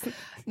 Bars.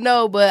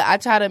 No, but I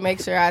try to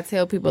make sure I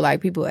tell people,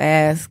 like, people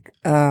ask,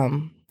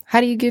 how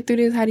do you get through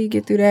this? How do you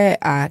get through that?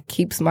 I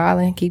keep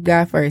smiling, keep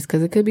God first,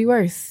 because it could be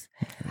worse.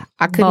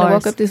 I couldn't have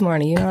Bars. woke up this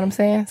morning, you know what I'm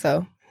saying?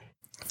 So,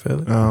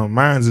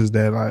 Mine's is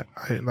that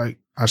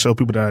I show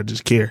people that I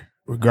just care,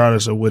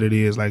 regardless of what it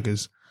is. Like,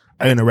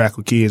 I interact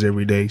with kids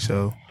every day,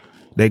 so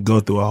they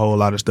go through a whole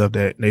lot of stuff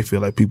that they feel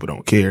like people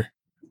don't care,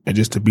 and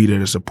just to be there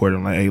to support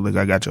them, like, hey, look,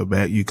 I got your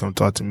back. You come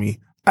talk to me.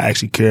 I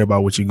actually care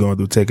about what you're going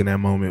through. Taking that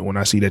moment when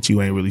I see that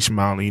you ain't really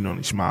smiling, you know,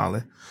 only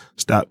smiling.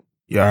 Stop.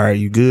 You all right?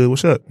 You good?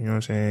 What's up? You know what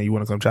I'm saying? You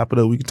want to come chop it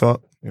up? We can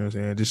talk. You know what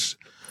I'm saying? Just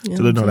to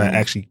let them know that I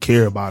actually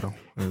care about them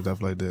and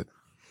stuff like that.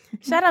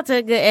 Shout out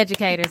to good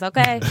educators,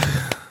 okay?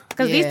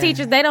 Because Yeah. these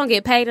teachers, they don't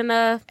get paid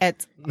enough.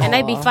 at And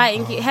they be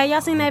fighting. Hey, y'all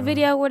seen that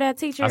video where that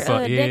teacher I saw-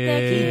 decked that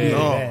kid?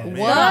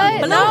 No.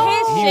 what? Blow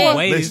his shit.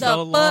 waited The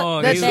so fuck-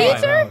 long. The He was like,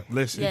 teacher?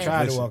 Listen, Yes. Tried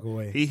to listen. walk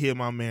away. He hit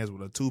my man's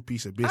with a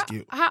 2-piece of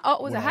biscuit. How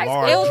old was With it? a High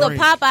large school? It was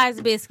drink. a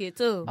Popeyes biscuit,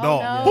 too.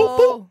 No. no. Boop,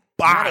 boop.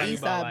 Not Bye. an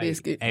East Side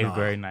biscuit. 8th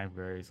grade, 9th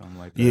grade, something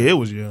like that. Yeah, it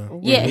was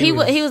young. Yeah, he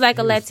was like a he was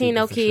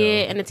Latino super for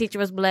kid, sure. and the teacher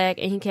was black,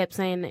 and he kept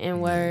saying the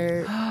N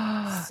word.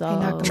 So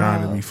knocked him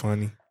Trying to be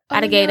funny. I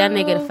done gave that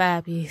nigga the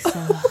 5-piece.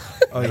 So.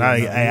 And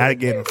I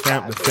gave him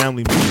the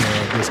family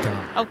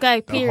discount. Okay,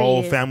 The period.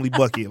 whole family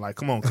bucket. Like,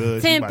 come on,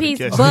 cuz. 10-piece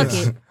catch bucket.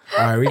 this.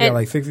 All right, we got And-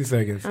 like 60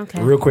 seconds. Okay.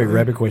 Real quick,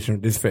 rapid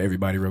question. This is for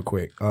everybody, real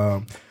quick.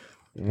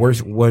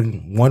 Worst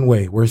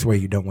worst way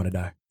you don't want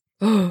to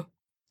die.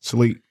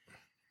 Sleep.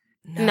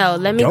 No,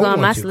 let me Don't go on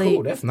want my to. sleep.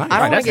 Cool, that's nice. I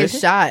don't want that's to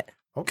get shot.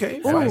 Okay.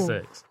 Five Ooh.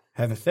 sex.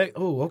 Having sex.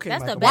 Oh, okay.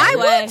 That's the Michael. best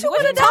Why way. would you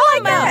What wanna talking die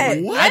like about?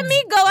 that? Let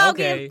me go out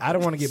Okay. I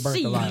don't want to get burnt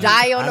Shit. alive.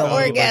 Die on I the don't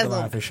wanna get burnt orgasm.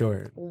 alive for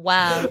sure.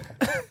 Wow.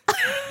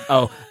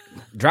 Oh,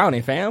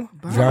 drowning, fam.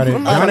 Drowning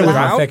was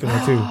my second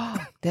one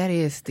too. That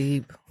is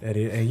steep. That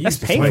is, and you That's used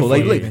to swing painful. for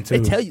Like, it look, even, they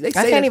too. tell you. They I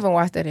say can't it. even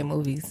watch that in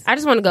movies. I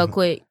just want to go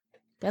quick.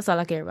 That's all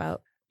I care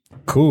about.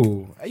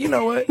 Cool. You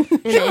know what? Shout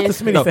out to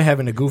Smitty No. for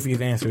having the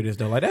goofiest answer to this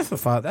though. Like that's a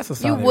solid. You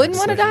solid wouldn't answer.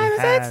 want to die having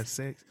sex? Had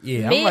sex.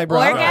 Yeah, I'm Mid like, bro,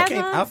 I can't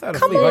orgasm? outside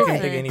of Come sleep. I on.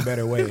 can't think of any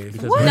better way.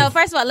 Because No,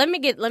 first of all, let me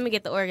get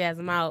the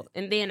orgasm out,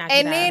 and then I can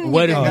And die. then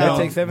What if you Oh, can that go.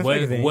 takes 7 what,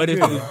 seconds. then. what if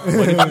You you good.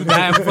 what if you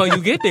die before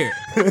you get there?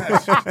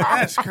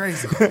 That's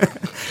crazy.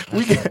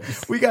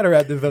 we got to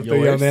wrap this up, though,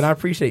 yo, Yours. man. I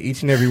appreciate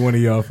each and every one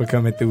of y'all for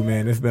coming through,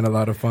 man. It's been a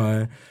lot of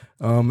fun.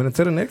 And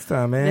until the next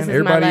time, man. This is my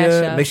Everybody,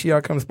 last show. make sure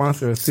y'all come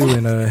sponsor us too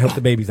and help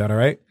the babies out. All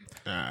right,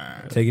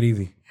 take it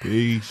easy.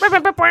 Peace. Bow, bow,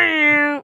 bow, bow.